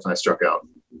changeups, and I struck out.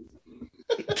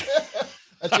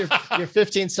 That's your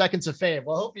 15 seconds of fame.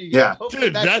 Well, hopefully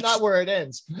Dude, that's not where it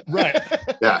ends. Right.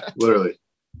 Yeah, literally.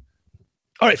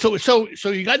 All right. So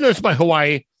you got noticed by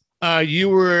Hawaii. You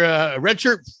were a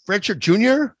redshirt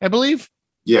junior, I believe.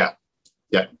 Yeah.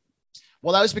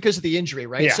 Well, that was because of the injury,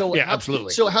 right? Yeah,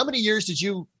 absolutely. So how many years did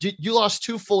you lost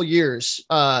 2 full years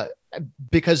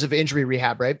because of injury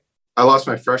rehab, right? I lost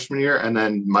my freshman year, and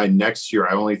then my next year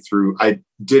I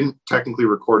didn't technically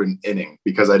record an inning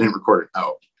because I didn't record an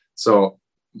out. So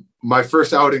my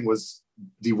first outing was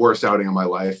the worst outing of my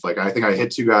life. Like, I think I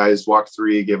hit 2 guys, walked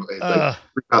 3, gave 3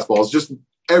 pass balls, just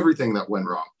everything that went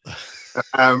wrong.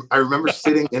 I remember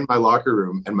sitting in my locker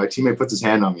room, and my teammate puts his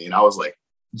hand on me, and I was like,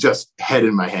 just head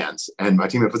in my hands. And my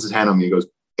teammate puts his hand on me and goes,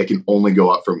 "It can only go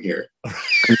up from here."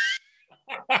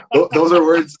 Those are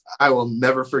words I will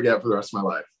never forget for the rest of my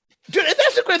life. Dude, and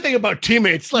that's the great thing about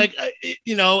teammates. Like,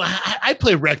 I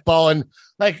play rec ball, and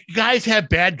like guys have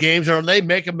bad games or they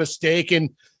make a mistake. And,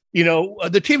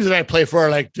 the teams that I play for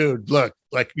are like, dude, look,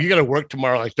 like you got to work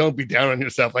tomorrow. Like, don't be down on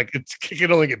yourself. Like, it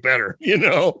can only get better,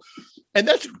 and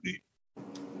that's,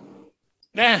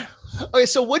 Okay.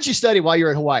 So what'd you study while you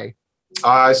were in Hawaii?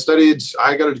 I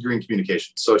got a degree in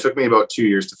communication. So it took me about 2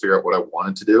 years to figure out what I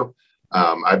wanted to do.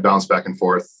 I bounced back and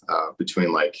forth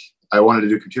between I wanted to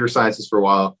do computer sciences for a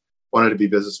while, wanted to be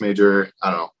business major.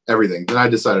 I don't know, everything. Then I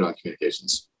decided on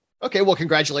communications. Okay. Well,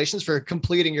 congratulations for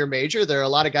completing your major. There are a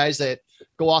lot of guys that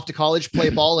go off to college, play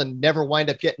ball, and never wind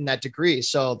up getting that degree.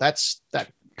 So that's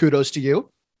kudos to you.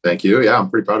 Thank you. Yeah,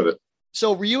 I'm pretty proud of it.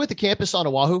 So were you at the campus on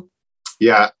Oahu?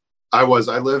 Yeah, I was.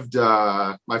 I lived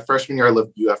my freshman year.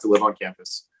 You have to live on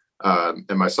campus. And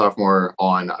my sophomore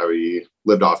I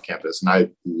lived off campus, and I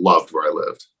loved where I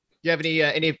lived. Do you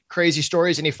have any crazy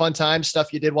stories, any fun times,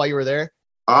 stuff you did while you were there?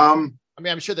 I mean,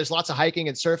 I'm sure there's lots of hiking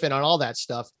and surfing on all that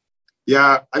stuff.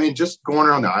 Yeah. I mean, just going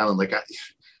around the island,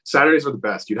 Saturdays were the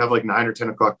best. You'd have 9 or 10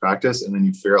 o'clock practice, and then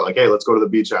you'd figure out hey, let's go to the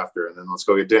beach after, and then let's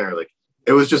go get dinner.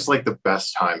 It was just the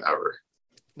best time ever.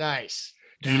 Nice.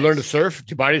 Did you learn to surf?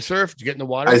 Did you body surf? Did you get in the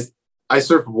water? I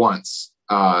surfed once.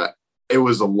 It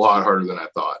was a lot harder than I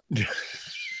thought.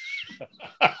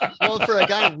 Well, for a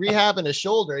guy rehabbing a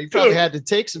shoulder, you probably had to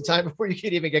take some time before you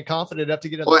could even get confident enough to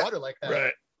get in the water like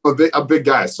that. Right. A big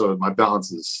guy, so my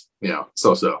balance is,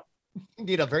 so-so. You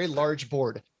need a very large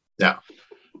board. Yeah.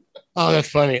 Oh, that's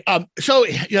funny. So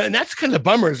and that's kind of the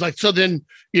bummer. Is so then,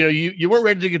 you weren't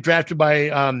ready to get drafted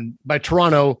by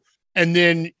Toronto, and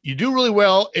then you do really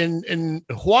well in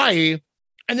Hawaii,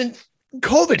 and then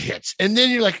COVID hits, and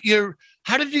then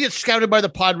how did you get scouted by the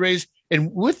Padres?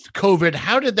 And with COVID,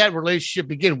 how did that relationship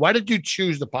begin? Why did you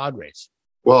choose the Padres?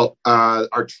 Well,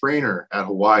 our trainer at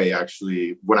Hawaii,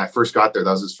 actually, when I first got there,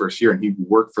 that was his first year, and he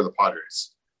worked for the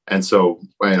Padres. And so,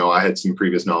 I had some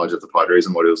previous knowledge of the Padres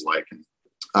and what it was like. And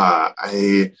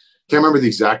I can't remember the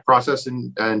exact process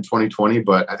in 2020,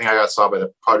 but I think I got saw by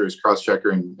the Padres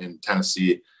cross-checker in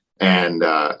Tennessee. And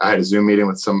I had a Zoom meeting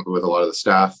with a lot of the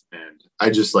staff. And I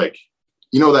just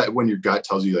that when your gut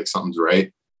tells you something's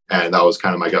right. And that was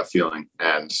kind of my gut feeling.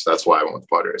 And that's why I went with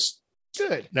the Padres.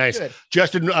 Good. Nice. Good.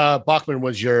 Justin Bachman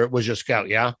was your scout.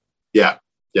 Yeah. Yeah.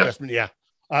 Yeah. Justin, yeah.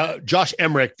 Josh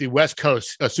Emmerich, the West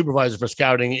Coast supervisor for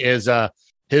scouting, is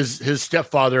his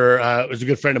stepfather was a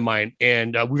good friend of mine.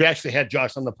 And we've actually had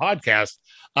Josh on the podcast.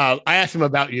 I asked him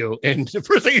about you. And the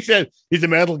first thing he said, he's a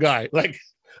metal guy.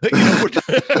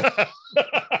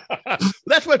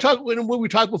 That's what I talked when we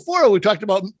talked before. We talked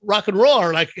about rock and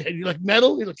roll. You like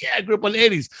metal? He's like, yeah, I grew up on the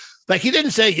 80s. He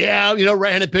didn't say, yeah,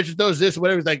 right-handed pitcher throws this or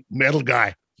whatever. He's like, metal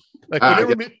guy.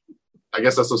 I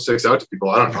guess that's what sticks out to people.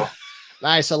 I don't know.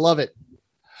 Nice. I love it.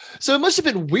 So it must have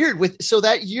been weird so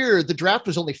that year, the draft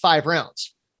was only 5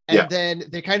 rounds. And then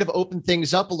they kind of opened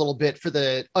things up a little bit for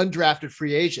the undrafted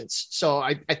free agents. So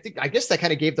I guess that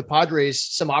kind of gave the Padres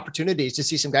some opportunities to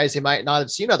see some guys they might not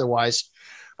have seen otherwise.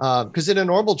 Because in a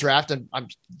normal draft,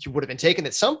 you would have been taken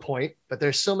at some point, but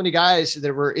there's so many guys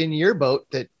that were in your boat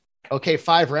that, okay,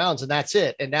 5 rounds and that's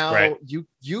it. And now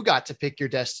you got to pick your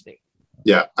destiny.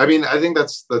 Yeah. I mean, I think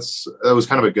that was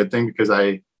kind of a good thing because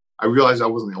I realized I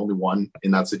wasn't the only one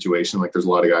in that situation. Like there's a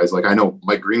lot of guys, like I know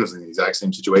Mike Green was in the exact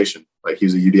same situation. Like he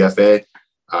was a UDFA,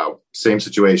 same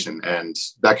situation. And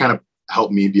that kind of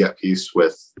helped me be at peace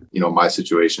with, my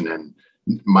situation and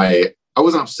I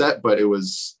wasn't upset, but I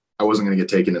wasn't going to get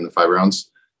taken in the 5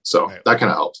 rounds. So that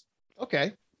kind of helped.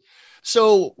 Okay.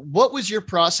 So what was your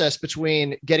process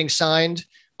between getting signed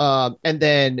and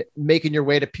then making your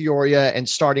way to Peoria and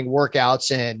starting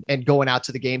workouts and going out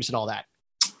to the games and all that?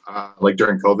 Like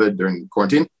during COVID, during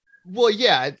quarantine? Well,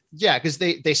 yeah, because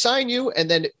they sign you, and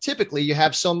then typically you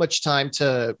have so much time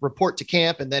to report to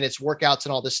camp, and then it's workouts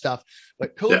and all this stuff.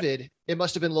 But COVID, It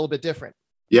must have been a little bit different.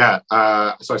 Yeah.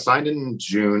 So I signed in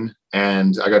June,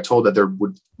 and I got told that there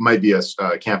might be a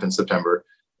camp in September.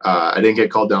 I didn't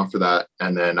get called down for that,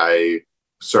 and then I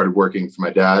started working for my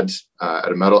dad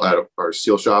at our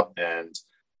steel shop, and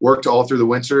worked all through the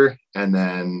winter, and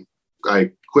then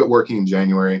I quit working in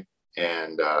January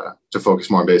and to focus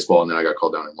more on baseball. And then I got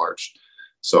called down in March.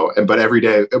 So, but every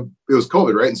day it was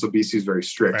COVID, right? And so BC is very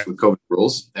strict with COVID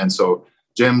rules. And so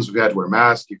gyms, we had to wear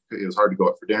masks. It was hard to go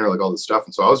out for dinner, like all this stuff.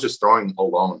 And so I was just throwing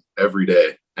alone every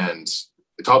day. And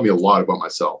it taught me a lot about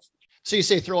myself. So you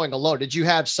say throwing alone. Did you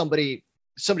have somebody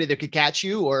that could catch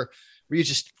you, or were you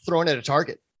just throwing at a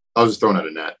target? I was just throwing at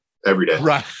a net every day.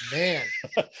 Right. Man.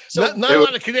 So not a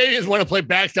lot of Canadians want to play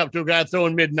backstop to a guy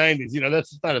throwing mid-90s. That's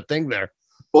just not a thing there.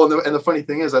 Well, and the funny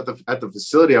thing is, at the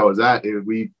facility I was at,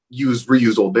 we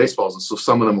reused old baseballs, and so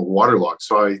some of them were waterlogged.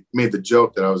 So I made the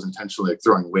joke that I was intentionally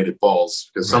throwing weighted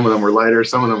balls because some of them were lighter,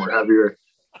 some of them were heavier.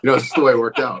 It's just the way it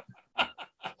worked out.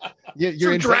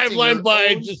 You're drive line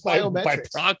by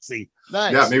proxy.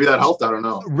 Nice. Yeah, maybe that helped. I don't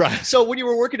know. Right. So when you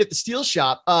were working at the steel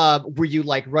shop, were you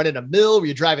like running a mill? Were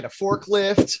you driving a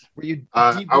forklift? Were you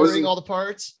deburring all the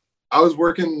parts? I was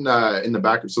working in the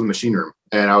back of the machine room,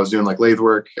 and I was doing like lathe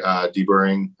work,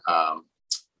 deburring,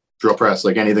 drill press,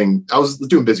 like anything. I was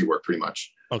doing busy work pretty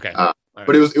much. Okay.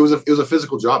 But it was a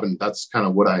physical job, and that's kind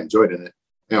of what I enjoyed in it.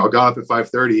 I got up at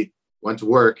 5:30, went to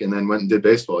work, and then went and did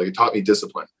baseball. It taught me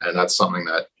discipline, and that's something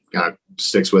that kind of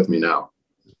sticks with me now.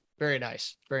 Very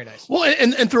nice. Very nice. Well,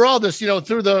 and through all this,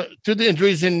 through the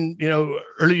injuries in, your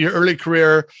early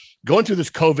career, going through this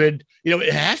COVID,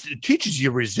 it teaches you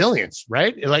resilience,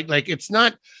 right? Like it's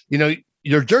not,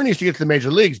 your journey is to get to the major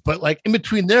leagues, but like in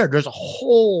between there's a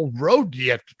whole road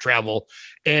you have to travel.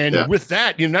 And with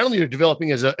that, not only you're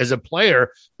developing as a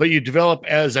player, but you develop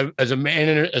as a man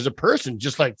and as a person,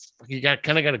 just like you got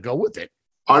to go with it.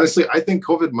 Honestly, I think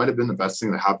COVID might have been the best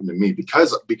thing that happened to me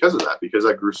because of that, because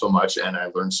I grew so much and I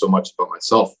learned so much about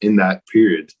myself in that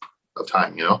period of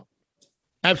time,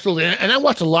 Absolutely. And I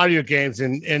watched a lot of your games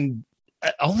and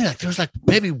only like, there was like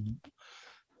maybe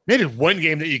one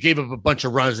game that you gave up a bunch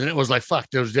of runs and it was like, fuck,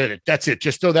 those did it. That's it.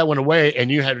 Just throw that one away. And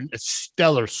you had a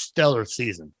stellar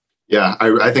season. Yeah.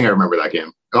 I think I remember that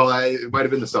game. It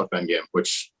might've been the South Bend game,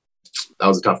 which that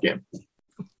was a tough game.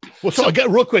 Well, so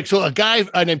real quick. So a guy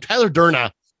named Tyler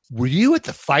Durna, were you at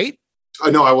the fight?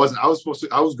 No, I wasn't. I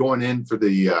was going in for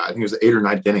the, I think it was the 8th or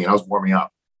 9th inning, and I was warming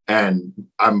up, and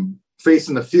I'm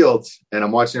facing the field and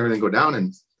I'm watching everything go down.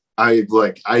 And I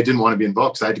didn't want to be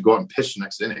involved because I had to go out and pitch the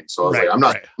next inning. So I was I'm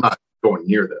not going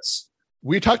near this.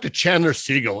 We talked to Chandler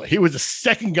Siegel. He was the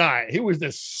second guy. He was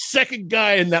the second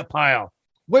guy in that pile.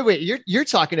 Wait, you're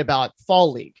talking about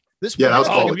Fall League. That was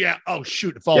Fall League. Yeah. Oh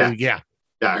shoot. Fall League. Yeah.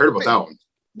 Yeah. I heard about that one.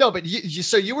 No, but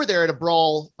so you were there at a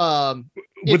brawl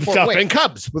with the South Bend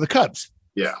Cubs. With the Cubs.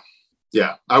 Yeah.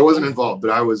 I wasn't involved,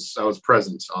 but I was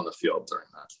present on the field during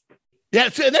that. Yeah,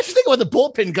 so that's the thing about the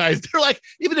bullpen guys. They're like,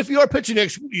 even if you are pitching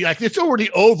next, like it's already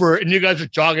over, and you guys are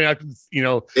jogging out.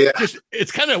 Just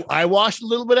it's kind of eyewash a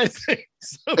little bit. I think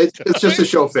it's just a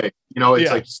show fake.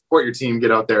 It's like support your team, get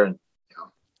out there, and.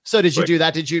 So did you do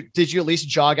that? Did you at least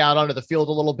jog out onto the field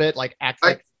a little bit, like act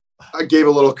like? I gave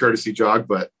a little courtesy jog,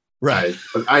 but. Right.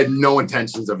 I had no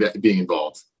intentions of being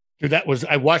involved. Dude,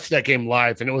 I watched that game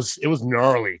live and it was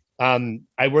gnarly.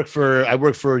 I work for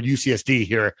UCSD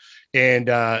here, and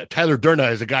Tyler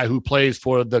Durna is a guy who plays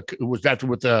who was drafted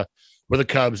with the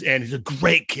Cubs, and he's a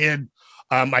great kid.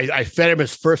 I fed him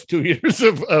his first 2 years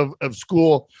of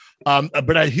school.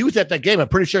 But he was at that game. I'm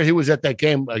pretty sure he was at that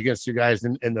game against you guys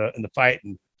in the fight.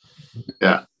 And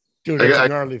yeah, dude,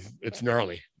 it's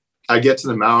gnarly. I get to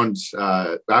the mound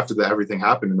after everything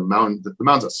happened, and the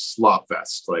mound's a slop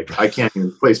fest. Like I can't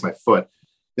even place my foot.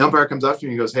 The umpire comes up to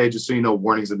me and goes, "Hey, just so you know,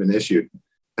 warnings have been issued."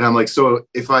 And I'm like, "So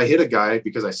if I hit a guy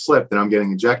because I slipped, then I'm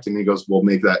getting ejected." And he goes, "We'll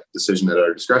make that decision at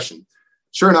our discretion."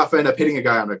 Sure enough, I end up hitting a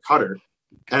guy on a cutter,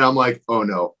 and I'm like, "Oh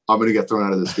no, I'm going to get thrown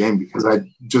out of this game because I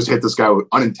just hit this guy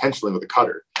unintentionally with a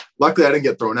cutter." Luckily, I didn't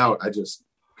get thrown out. I just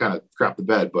kind of crap the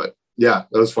bed. But yeah,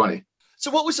 that was funny.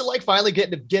 So what was it like finally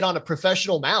getting to get on a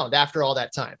professional mound after all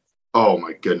that time? Oh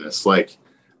my goodness. Like,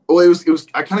 well, it was,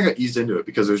 I kind of got eased into it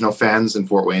because there's no fans in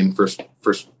Fort Wayne first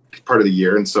part of the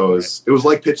year. And so it was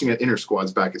like pitching at inter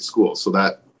squads back at school. So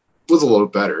that was a little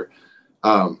better.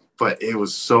 But it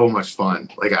was so much fun.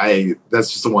 Like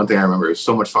that's just the one thing I remember. It was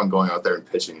so much fun going out there and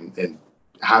pitching and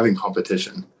having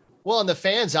competition. Well, and the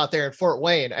fans out there in Fort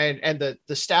Wayne and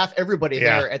the staff, everybody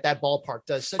there at that ballpark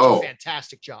does such a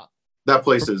fantastic job. That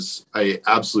place is a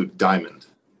absolute diamond.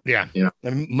 Yeah. You know,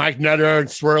 and Mike Nutter and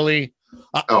Swirly.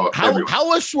 How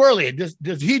was Swirly?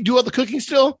 Does he do all the cooking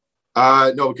still?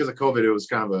 No, because of COVID, it was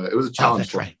a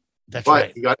challenge. That's right.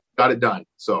 But he got it done.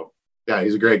 So yeah,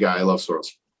 he's a great guy. I love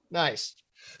Swirls. Nice.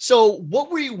 So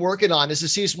what were you working on as the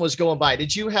season was going by?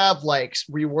 Did you have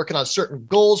were you working on certain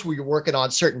goals? Were you working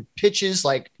on certain pitches,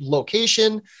 like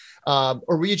location? Or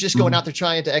were you just going out there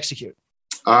trying to execute?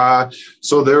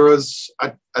 So there was,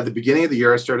 at the beginning of the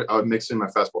year, I would mix in my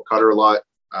fastball cutter a lot,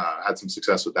 had some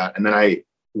success with that. And then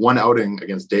one outing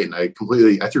against Dayton, I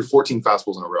threw 14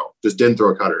 fastballs in a row, just didn't throw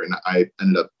a cutter. And I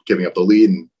ended up giving up the lead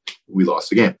and we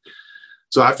lost the game.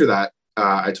 So after that,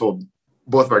 I told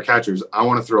both of our catchers, I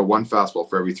want to throw one fastball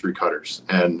for every 3 cutters.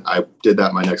 And I did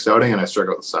that my next outing and I struck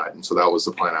out the side. And so that was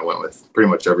the plan I went with pretty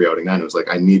much every outing then. It was like,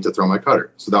 I need to throw my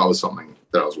cutter. So that was something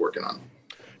that I was working on.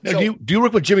 Now, do you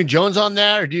work with Jimmy Jones on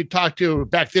that, or do you talk to,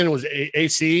 back then it was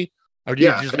AC, or do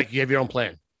you you have your own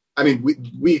plan? I mean,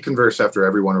 we converse after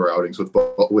every one of our outings with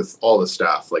all the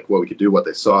staff, like what we could do, what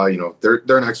they saw. You know,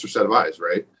 they're an extra set of eyes,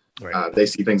 right? They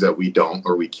see things that we don't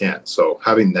or we can't. So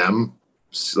having them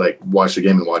like watch the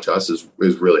game and watch us is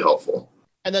really helpful.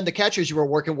 And then the catchers you were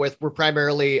working with were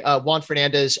primarily Juan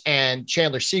Fernandez and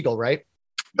Chandler Siegel, right?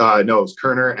 No, it was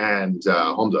Kerner and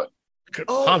Hamza.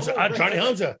 Johnny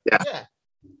Hamza.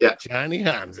 Yeah. Johnny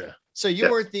Hamza. So you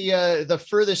weren't the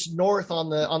furthest north on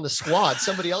the squad.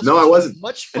 Somebody else. No, I wasn't.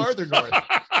 Much farther north.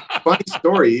 Funny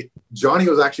story. Johnny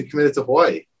was actually committed to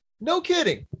Hawaii. No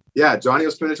kidding. Yeah, Johnny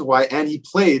was committed to Hawaii, and he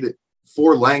played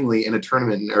for Langley in a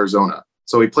tournament in Arizona.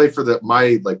 So he played for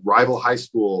my rival high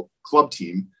school club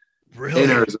team in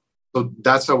Arizona. So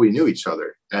that's how we knew each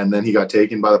other. And then he got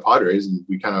taken by the Padres, and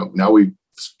we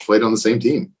played on the same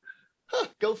team. Huh,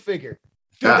 go figure.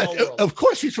 Yeah. Of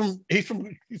course, he's from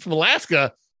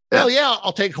Alaska. Yeah. Hell yeah,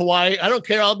 I'll take Hawaii. I don't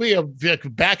care. I'll be a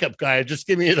backup guy. Just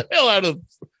give me the hell out of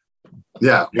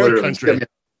literally. Country.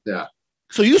 Yeah.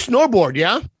 So you snowboard,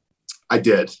 yeah? I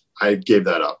did. I gave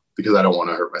that up because I don't want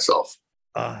to hurt myself.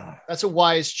 That's a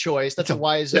wise choice. That's a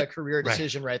wise career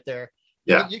decision right there.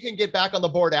 Yeah. You can get back on the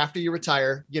board after you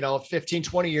retire, 15,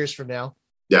 20 years from now.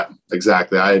 Yeah,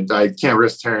 exactly. I can't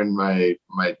risk tearing my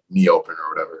knee open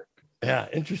or whatever. Yeah,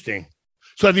 interesting.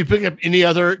 So have you picked up any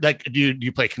other, do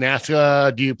you play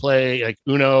canasta? Do you play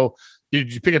Uno?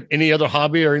 Did you pick up any other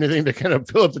hobby or anything to kind of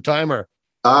fill up the time? Or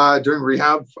during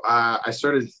rehab, I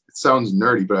started, it sounds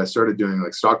nerdy, but I started doing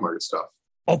stock market stuff.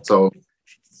 So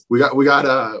we got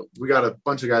a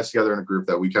bunch of guys together in a group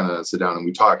that we kind of sit down and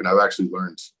we talk, and I've actually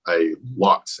learned a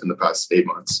lot in the past 8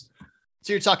 months.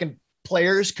 So you're talking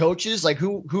players, coaches,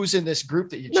 who's in this group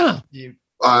that you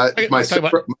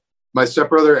my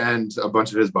stepbrother and a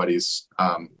bunch of his buddies,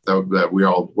 that we're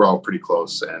all pretty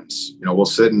close, and we'll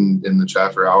sit in the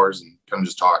chat for hours and kind of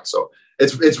just talk. So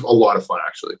it's a lot of fun,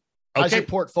 actually. How's your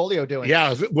portfolio doing?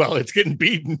 Yeah, well, it's getting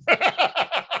beaten.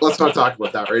 Let's not talk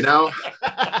about that right now.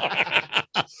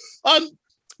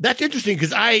 That's interesting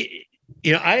because I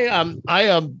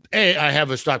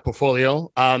have a stock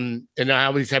portfolio, and I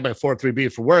always have my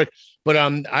 403B for work. But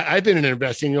I've been in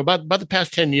investing about the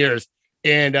past 10 years,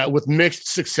 and with mixed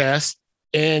success,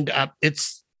 and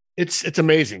it's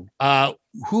amazing.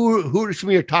 Who are some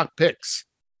of your top picks?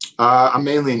 I'm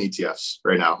mainly in ETFs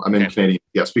right now. I'm in Canadian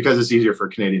ETFs because it's easier for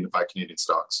Canadian to buy Canadian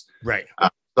stocks. Right. So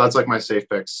that's my safe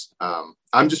picks.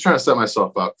 I'm just trying to set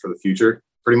myself up for the future.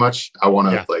 Pretty much, I want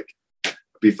to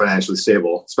be financially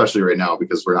stable, especially right now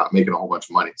because we're not making a whole bunch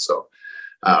of money. So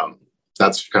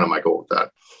that's kind of my goal with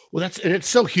that. Well, it's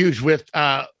so huge. With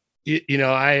I'm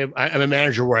a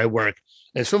manager where I work,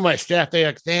 and some of my staff they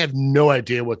have no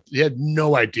idea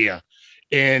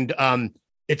and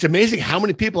it's amazing how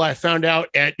many people I found out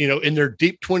at in their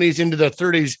deep 20s into their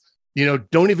 30s.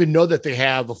 Don't even know that they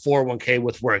have a 401k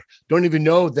with work. Don't even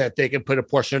know that they can put a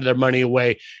portion of their money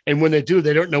away. And when they do,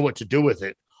 they don't know what to do with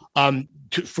it.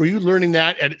 For you, learning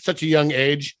that at such a young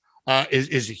age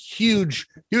is a huge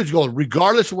goal,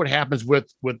 regardless of what happens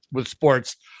with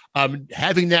sports.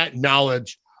 Having that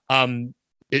knowledge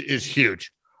is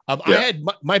huge. I had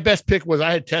my best pick was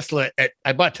I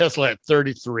bought Tesla at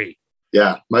 33.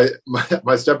 Yeah,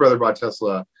 my stepbrother bought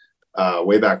Tesla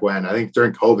way back when, I think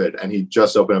during COVID, and he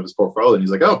just opened up his portfolio and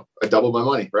he's like, oh, I doubled my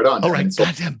money. Right on. All right. So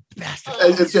Goddamn bastard.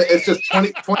 it's just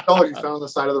 $20 you found on the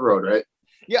side of the road, right?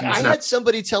 Yeah, I had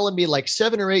somebody telling me like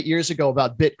 7 or 8 years ago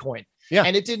about Bitcoin. Yeah.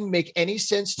 And it didn't make any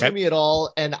sense to me at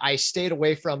all. And I stayed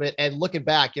away from it. And looking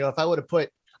back, if I would have put,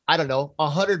 I don't know,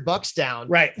 $100 down,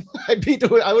 right,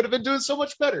 I would have been doing so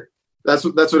much better. That's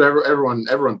what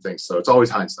everyone thinks. So it's always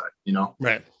hindsight,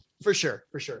 Right. For sure.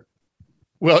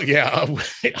 Well, yeah,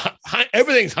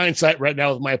 everything's hindsight right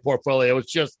now with my portfolio.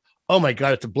 It's just, oh my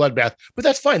God, it's a bloodbath. But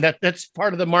that's fine. That's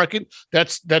part of the market.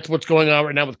 That's what's going on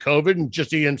right now with COVID and just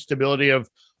the instability of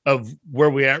where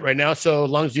we're at right now. So as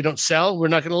long as you don't sell, we're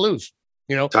not going to lose.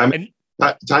 Time in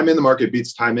the market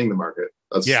beats timing the market.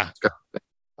 That's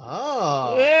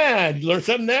Oh, yeah, you learned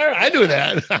something there. I do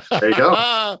that. There you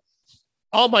go.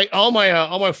 All my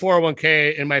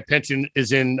 401k and my pension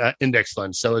is in index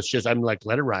funds. So it's just, I'm like,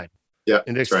 let it ride. Yeah.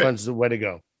 Index funds is the way to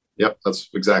go. Yep. That's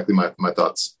exactly my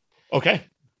thoughts. Okay.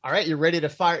 All right. You ready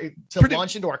to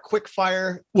launch into our quick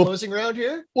fire closing round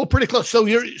here? Well, pretty close. So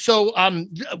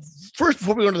first,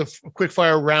 before we go into the quick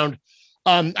fire round,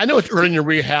 I know it's early in your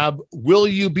rehab. Will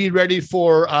you be ready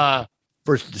for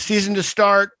the season to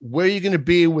start? Where are you going to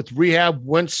be with rehab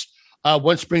once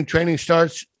spring training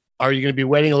starts? Are you going to be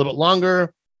waiting a little bit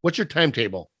longer? What's your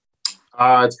timetable?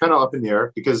 It's kind of up in the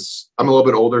air because I'm a little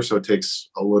bit older, so it takes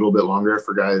a little bit longer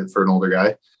for an older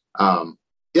guy. I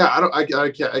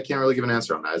can't really give an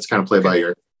answer on that. It's kind of play by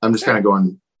ear. I'm just kind of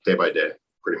going day by day,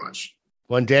 pretty much.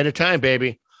 One day at a time,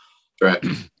 baby. Right.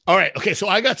 All right. Okay. So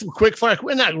I got some quick fire,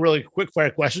 not really quick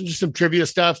fire questions, just some trivia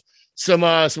stuff, some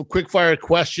quick fire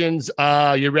questions.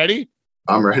 You ready?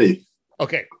 I'm ready.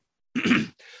 Okay.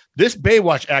 This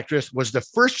Baywatch actress was the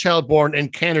first child born in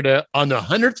Canada on the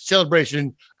 100th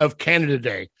celebration of Canada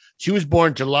Day. She was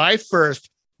born July 1st,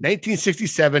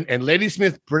 1967 in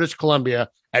Ladysmith, British Columbia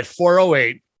at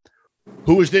 408,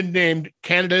 who was then named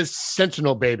Canada's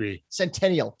Centennial Baby.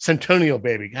 Centennial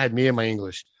Baby. God, me and my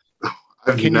English.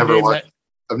 I've never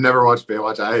watched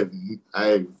Baywatch. I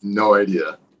have no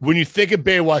idea. When you think of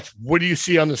Baywatch, what do you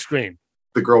see on the screen?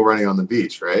 The girl running on the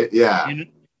beach, right? Yeah.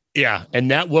 Yeah,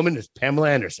 and that woman is Pamela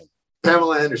Anderson.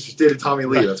 Pamela Anderson. She dated Tommy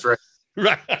Lee. That's right.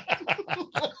 Right.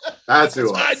 That's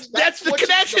who. That's the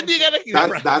connection you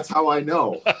gotta. That's how I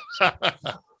know.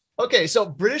 Okay, so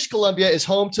British Columbia is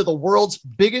home to the world's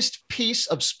biggest piece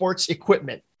of sports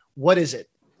equipment. What is it?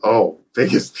 Oh,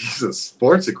 biggest piece of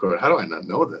sports equipment. How do I not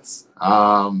know this?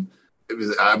 I'm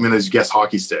gonna guess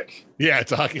hockey stick. Yeah,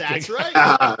 it's a hockey stick. That's right.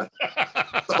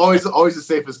 always the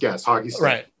safest guess. Hockey stick.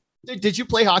 Right. Did you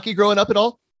play hockey growing up at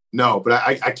all? No, but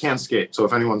I can skate. So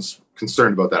if anyone's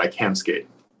concerned about that, I can skate.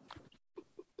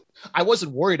 I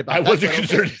wasn't worried about that. I wasn't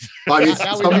concerned. I mean,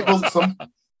 some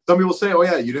people say, oh,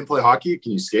 yeah, you didn't play hockey.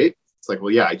 Can you skate? It's like,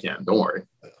 well, yeah, I can. Don't worry.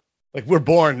 Like we're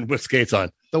born with skates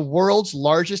on. The world's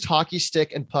largest hockey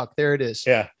stick and puck. There it is.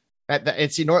 Yeah. It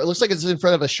looks like it's in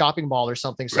front of a shopping mall or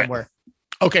something somewhere.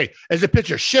 Right. Okay. As a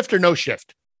pitcher, shift or no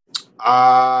shift?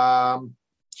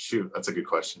 Shoot, that's a good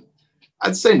question.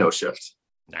 I'd say no shift.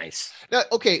 Nice.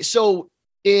 Okay, so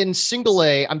in single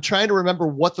A, I'm trying to remember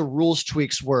what the rules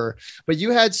tweaks were, but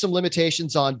you had some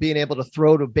limitations on being able to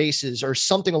throw to bases or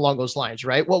something along those lines,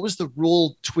 right? What was the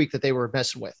rule tweak that they were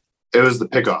messing with? It was the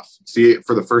pickoff. See,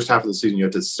 for the first half of the season, you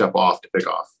had to step off to pick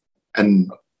off.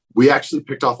 And we actually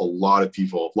picked off a lot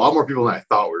more people than I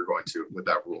thought we were going to with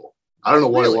that rule. I don't know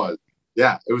what it was.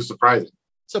 Yeah, it was surprising.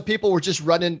 So people were just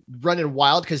running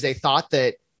wild because they thought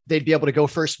that they'd be able to go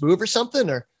first move or something,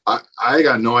 or? I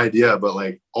got no idea, but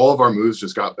like all of our moves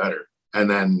just got better. And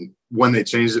then when they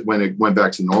changed it, when it went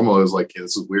back to normal, it was like, hey,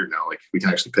 this is weird now. Like we can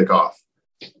actually pick off.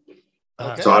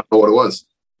 Okay. So I don't know what it was.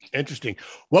 Interesting.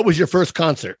 What was your first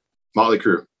concert? Motley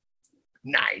Crue.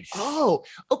 Nice. Oh,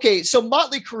 okay. So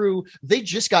Motley Crue, they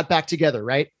just got back together,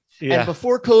 right? Yeah. And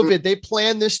before COVID, they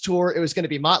planned this tour. It was going to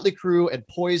be Motley Crue and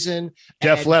Poison,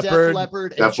 Def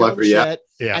Leppard, and Joan Jett.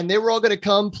 Yeah. And they were all going to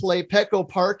come play Petco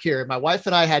Park here. My wife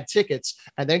and I had tickets,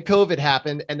 and then COVID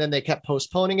happened, and then they kept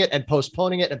postponing it. And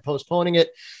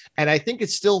I think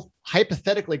it's still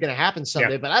hypothetically going to happen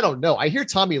someday, but I don't know. I hear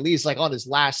Tommy Lee's like on his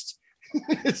last.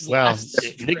 Nikki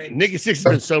Sixx has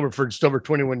been sober for just over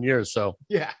 21 years. So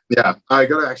yeah. I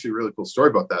got actually a really cool story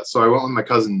about that. So I went with my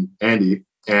cousin Andy.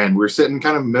 And we're sitting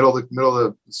kind of middle of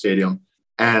the stadium.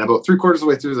 And about 3/4 of the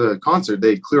way through the concert,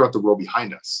 they clear out the row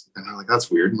behind us. And I'm like, that's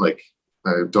weird. Like,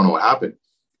 I don't know what happened.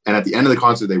 And at the end of the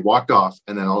concert, they walked off.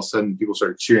 And then all of a sudden, people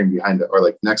started cheering behind it or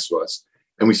like next to us.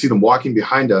 And we see them walking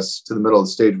behind us to the middle of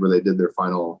the stage where they did their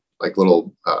final like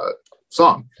little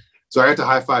song. So I got to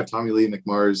high five Tommy Lee, Mick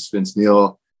Mars, Vince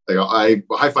Neil. Like I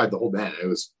high fived the whole band. It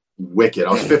was wicked.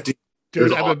 I was 15.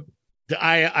 Dude,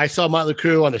 I saw Motley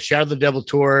Crue on the Shadow of the Devil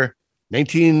tour,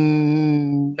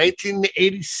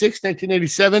 1986,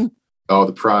 1987. Oh,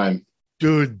 the prime.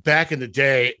 Dude, back in the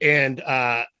day. And,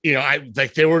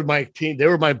 they were my team. They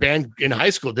were my band in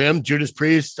high school. Them, Judas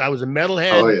Priest. I was a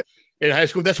metalhead in high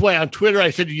school. That's why on Twitter,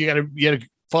 I said, you gotta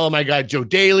follow my guy, Joe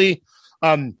Daly.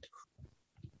 But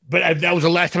that was the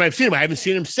last time I've seen him. I haven't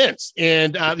seen him since.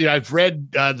 And, I've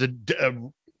read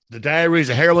the diaries,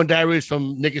 the heroin diaries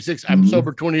from Nikki Sixx. I'm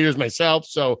sober 20 years myself.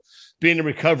 So being in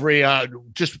recovery,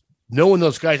 just knowing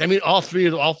those guys, I mean, all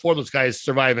four of those guys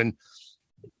surviving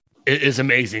is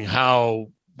amazing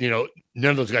how, none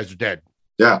of those guys are dead.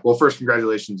 Yeah. Well, first,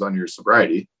 congratulations on your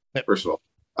sobriety, first of all.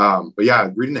 But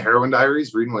yeah, reading the heroin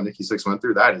diaries, reading what Nikki Sixx went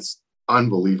through, that is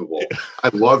unbelievable. I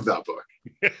love that book.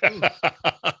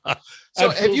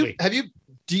 So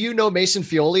do you know Mason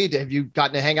Fioli? Have you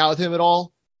gotten to hang out with him at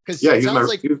all? Because he was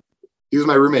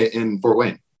my roommate in Fort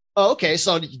Wayne. Oh, okay.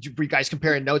 So were you guys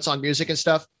comparing notes on music and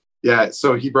stuff? Yeah.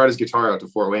 So he brought his guitar out to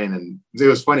Fort Wayne, and it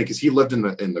was funny because he lived in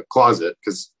the closet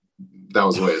because that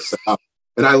was the way it's set up,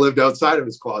 and I lived outside of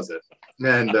his closet.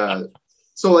 And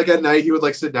so like at night he would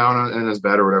like sit down in his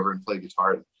bed or whatever and play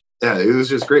guitar. Yeah, it was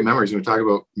just great memories. We talk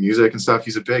about music and stuff.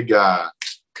 He's a big oh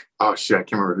shit, I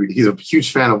can't remember. He's a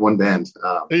huge fan of one band.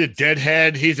 He's a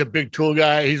Deadhead. He's a big Tool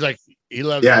guy. He's like he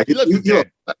loves.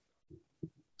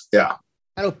 Yeah.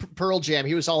 I know Pearl Jam.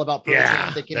 He was all about Pearl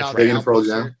Jam. Thinking that's out right. Pearl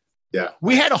Jam. Yeah.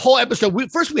 We had a whole episode. We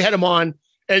had him on,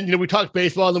 and we talked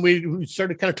baseball, and then we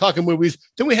started kind of talking movies.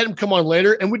 Then we had him come on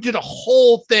later, and we did a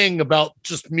whole thing about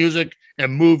just music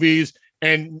and movies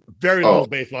and very little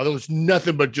baseball. There was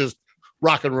nothing but just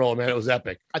rock and roll, man. It was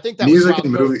epic. I think that music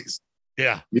and movies.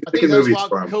 Yeah. Music and movies.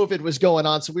 COVID was going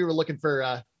on, so we were looking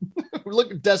for we're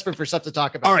looking desperate for stuff to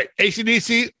talk about. All right,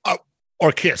 AC/DC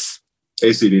or Kiss?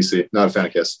 AC/DC. Not a fan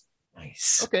of Kiss.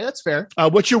 Nice. Okay, that's fair.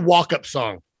 What's your walk-up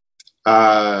song?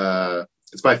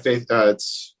 It's by Faith.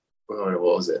 What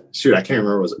was it? Shoot, I can't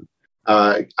remember. What was it?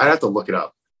 I'd have to look it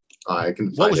up. I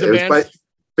can. What was it. The band? It was by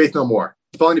Faith No More.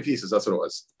 Falling to Pieces. That's what it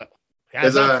was.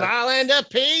 As I'm falling to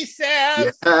pieces.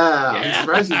 Yeah. I'm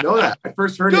surprised you know that. I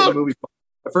first heard it in the movie.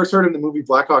 In the movie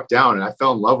Black Hawk Down, and I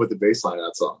fell in love with the bass line of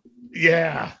that song.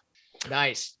 Yeah.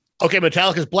 Nice. Okay,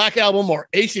 Metallica's Black Album or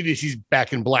AC/DC's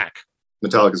Back in Black?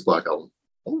 Metallica's Black Album.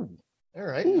 Oh, all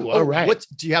right. Ooh, all right.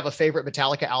 Do you have a favorite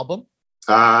Metallica album?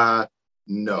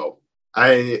 No.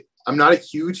 I'm not a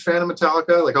huge fan of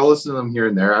Metallica. Like I'll listen to them here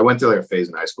and there. I went through like a phase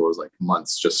in high school. It was like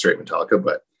months just straight Metallica,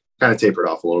 but kind of tapered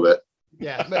off a little bit.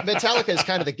 Yeah, Metallica is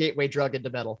kind of the gateway drug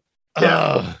into metal.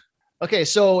 Yeah. Okay,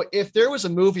 so if there was a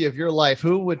movie of your life,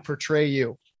 who would portray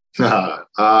you? Who's the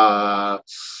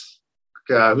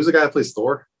guy that plays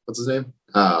Thor? What's his name?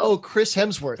 Chris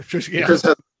Hemsworth. I'd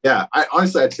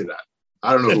say that.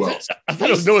 I don't know who else. I thought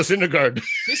it was Noah Syndergaard.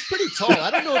 He's pretty tall. I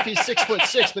don't know if he's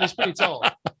 6'6", but he's pretty tall. Do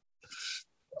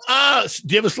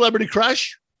you have a celebrity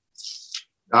crush?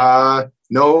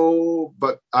 No,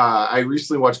 but I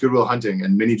recently watched Good Will Hunting,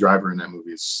 and Minnie Driver in that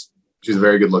movie she's a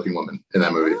very good looking woman in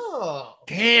that movie. Oh,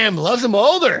 damn, loves him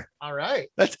older. All right,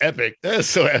 that's epic. That is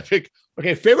so epic.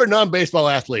 Okay, favorite non-baseball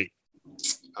athlete?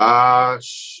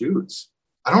 Shoot,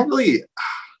 I don't know.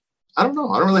 I don't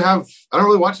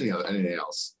really watch anything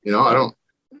else. I don't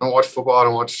watch football. I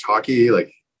don't watch hockey.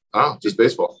 Like, just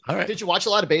baseball. All right. Did you watch a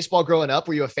lot of baseball growing up?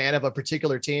 Were you a fan of a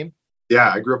particular team? Yeah,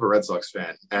 I grew up a Red Sox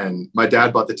fan, and my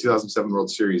dad bought the 2007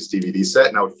 World Series DVD set,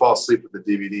 and I would fall asleep with the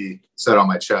DVD set on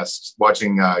my chest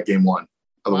watching Game 1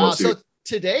 of the World Series. So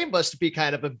today must be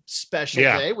kind of a special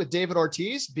day with David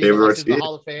Ortiz being David elected Ortiz. to the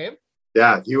Hall of Fame.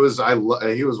 Yeah, he was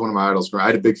one of my idols. I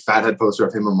had a big Fathead poster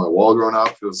of him on my wall growing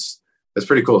up. It's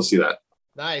pretty cool to see that.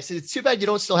 Nice. It's too bad you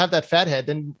don't still have that Fathead.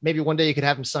 Then maybe one day you could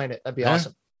have him sign it. That'd be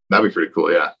awesome. That'd be pretty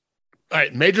cool. Yeah. All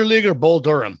right, Major League or Bull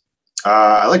Durham?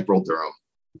 I like Bull Durham,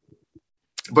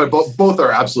 but both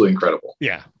are absolutely incredible.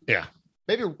 Yeah.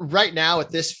 Maybe right now at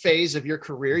this phase of your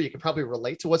career, you can probably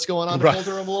relate to what's going on in Bull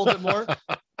Durham a little bit more.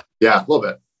 Yeah, a little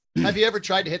bit. Have you ever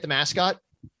tried to hit the mascot?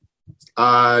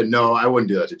 No, I wouldn't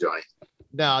do that to Johnny.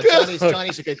 No,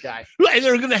 Johnny's a good guy.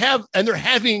 And they're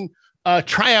having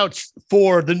tryouts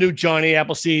for the new Johnny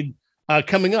Appleseed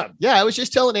coming up. Yeah, I was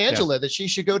just telling Angela that she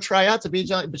should go try out to be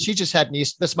Johnny, but she just had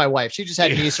that's my wife. She just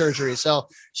had knee surgery, so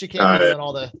she can't be doing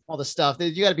all the stuff.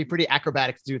 You got to be pretty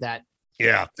acrobatic to do that.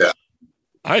 Yeah.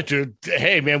 All right, dude.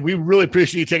 Hey, man, we really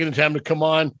appreciate you taking the time to come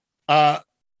on.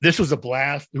 This was a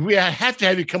blast. We have to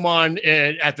have you come on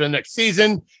after the next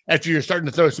season, after you're starting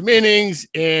to throw some innings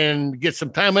and get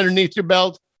some time underneath your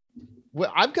belt.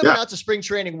 Well, I'm coming out to spring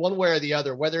training one way or the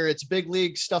other, whether it's big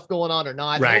league stuff going on or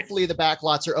not. Right. Hopefully the back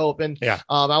lots are open. Yeah.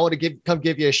 I want to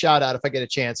give you a shout out if I get a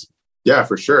chance. Yeah,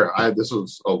 for sure. This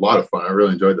was a lot of fun. I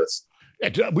really enjoyed this.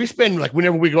 We spend like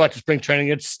whenever we go out to spring training,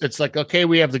 it's like, okay,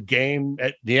 we have the game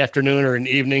at the afternoon or in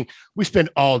the evening. We spend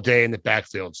all day in the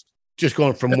backfields, just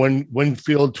going from one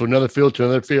field to another field to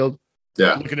another field.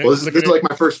 Yeah. This is like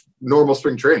my first normal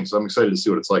spring training, so I'm excited to see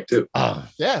what it's like too.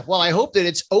 Yeah. Well, I hope that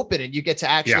it's open and you get to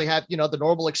actually have, the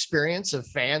normal experience of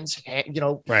fans,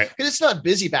 right? Because it's not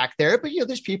busy back there, but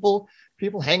there's people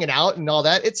hanging out and all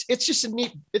that. It's just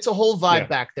it's a whole vibe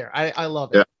back there. I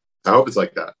love it. Yeah. I hope it's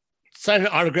like that. Signing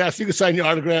autographs. You can sign your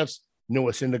autographs.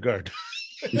 Noah Syndergaard.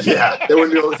 Yeah. They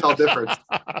wouldn't be able to tell the difference.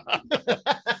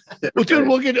 Well, dude,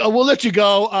 we'll let you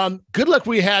go. Good luck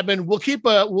rehabbing. We'll keep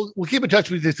in touch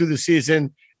with you through the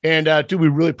season, and dude, we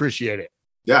really appreciate it.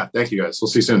 Yeah, thank you guys. We'll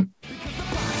see you soon.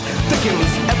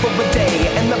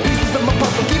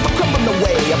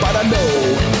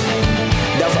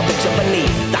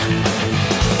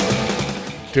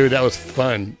 Dude, that was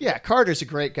fun. Yeah, Carter's a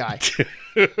great guy.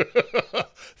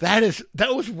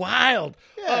 That was wild.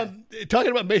 Yeah.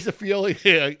 Talking about Mesa Field,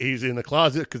 he's in the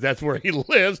closet because that's where he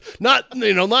lives. Not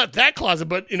that closet,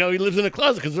 but he lives in a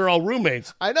closet because they're all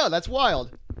roommates. I know, that's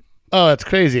wild. Oh, that's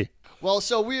crazy. Well,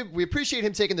 so we appreciate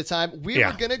him taking the time. We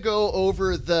were gonna go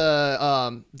over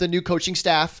the new coaching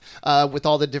staff with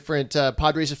all the different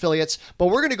Padres affiliates, but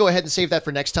we're gonna go ahead and save that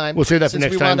for next time. We'll save that for next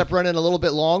time. Since we wound up running a little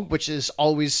bit long, which is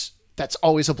always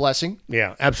a blessing.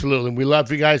 Yeah, absolutely. We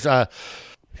love you guys.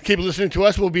 Keep listening to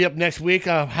us. We'll be up next week.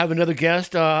 Have another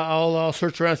guest. I'll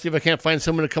search around, see if I can't find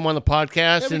someone to come on the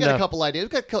podcast. Yeah, we got a couple ideas. We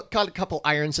got a couple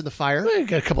irons in the fire. We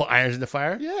got a couple irons in the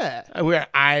fire. Yeah. We're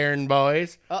iron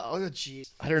boys. Oh,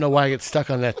 jeez. I don't know why I get stuck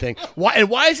on that thing. Why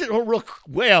is it real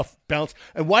way off balance?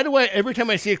 And why do every time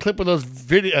I see a clip of those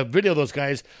video of those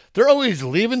guys, they're always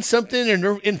leaving something and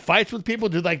they're in fights with people?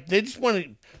 Do people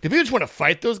just want to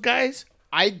fight those guys?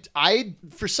 I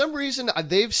for some reason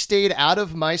they've stayed out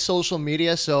of my social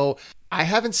media, so I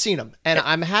haven't seen them, and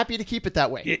I'm happy to keep it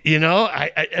that way.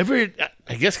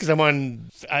 I guess because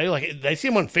I see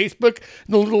them on Facebook,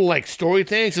 the little like story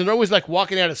things, and they're always like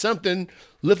walking out of something,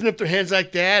 lifting up their hands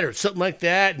like that or something like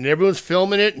that, and everyone's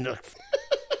filming it, and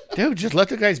dude, just let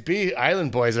the guys be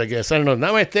island boys. I guess I don't know,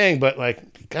 not my thing, but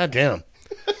like, goddamn.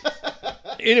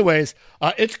 Anyways,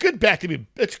 it's good to be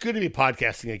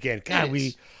podcasting again.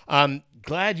 God,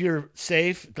 glad you're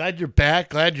safe. Glad you're back.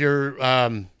 Glad you're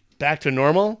back to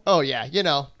normal. Oh yeah,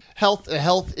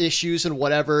 health issues and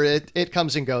whatever. It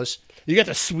comes and goes. You got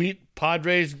the sweet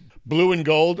Padres blue and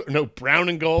gold. No, brown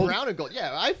and gold. Brown and gold.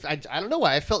 Yeah, I don't know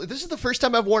why I felt this is the first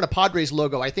time I've worn a Padres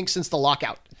logo. I think since the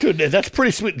lockout. Dude, that's pretty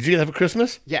sweet. Did you have a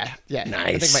Christmas? Yeah. Nice.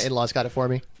 I think my in-laws got it for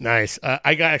me. Nice.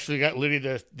 I got Liddy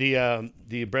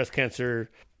the breast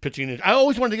cancer pitching ninja. I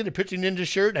always wanted to get a pitching ninja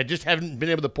shirt. I just haven't been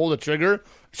able to pull the trigger.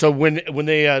 So when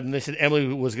they said Emily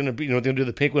was going to be, they're going to do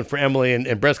the pink one for Emily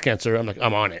and breast cancer, I'm like,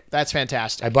 I'm on it. That's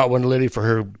fantastic. I bought one to Liddy for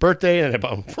her birthday, and I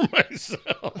bought one for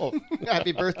myself.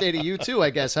 Happy birthday to you too,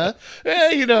 I guess, huh? Yeah,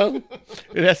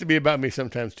 it has to be about me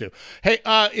sometimes too. Hey,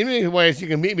 anyways, you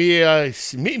can meet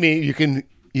me.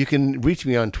 You can reach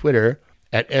me on Twitter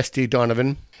at SD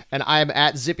Donovan, and I'm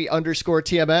at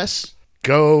Zippy_TMS.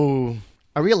 Go.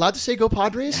 Are we allowed to say go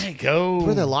Padres? Hey, go.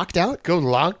 Were they locked out? Go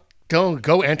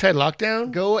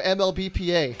anti-lockdown. Go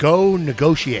MLBPA. Go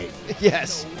negotiate.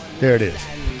 Yes. There it is.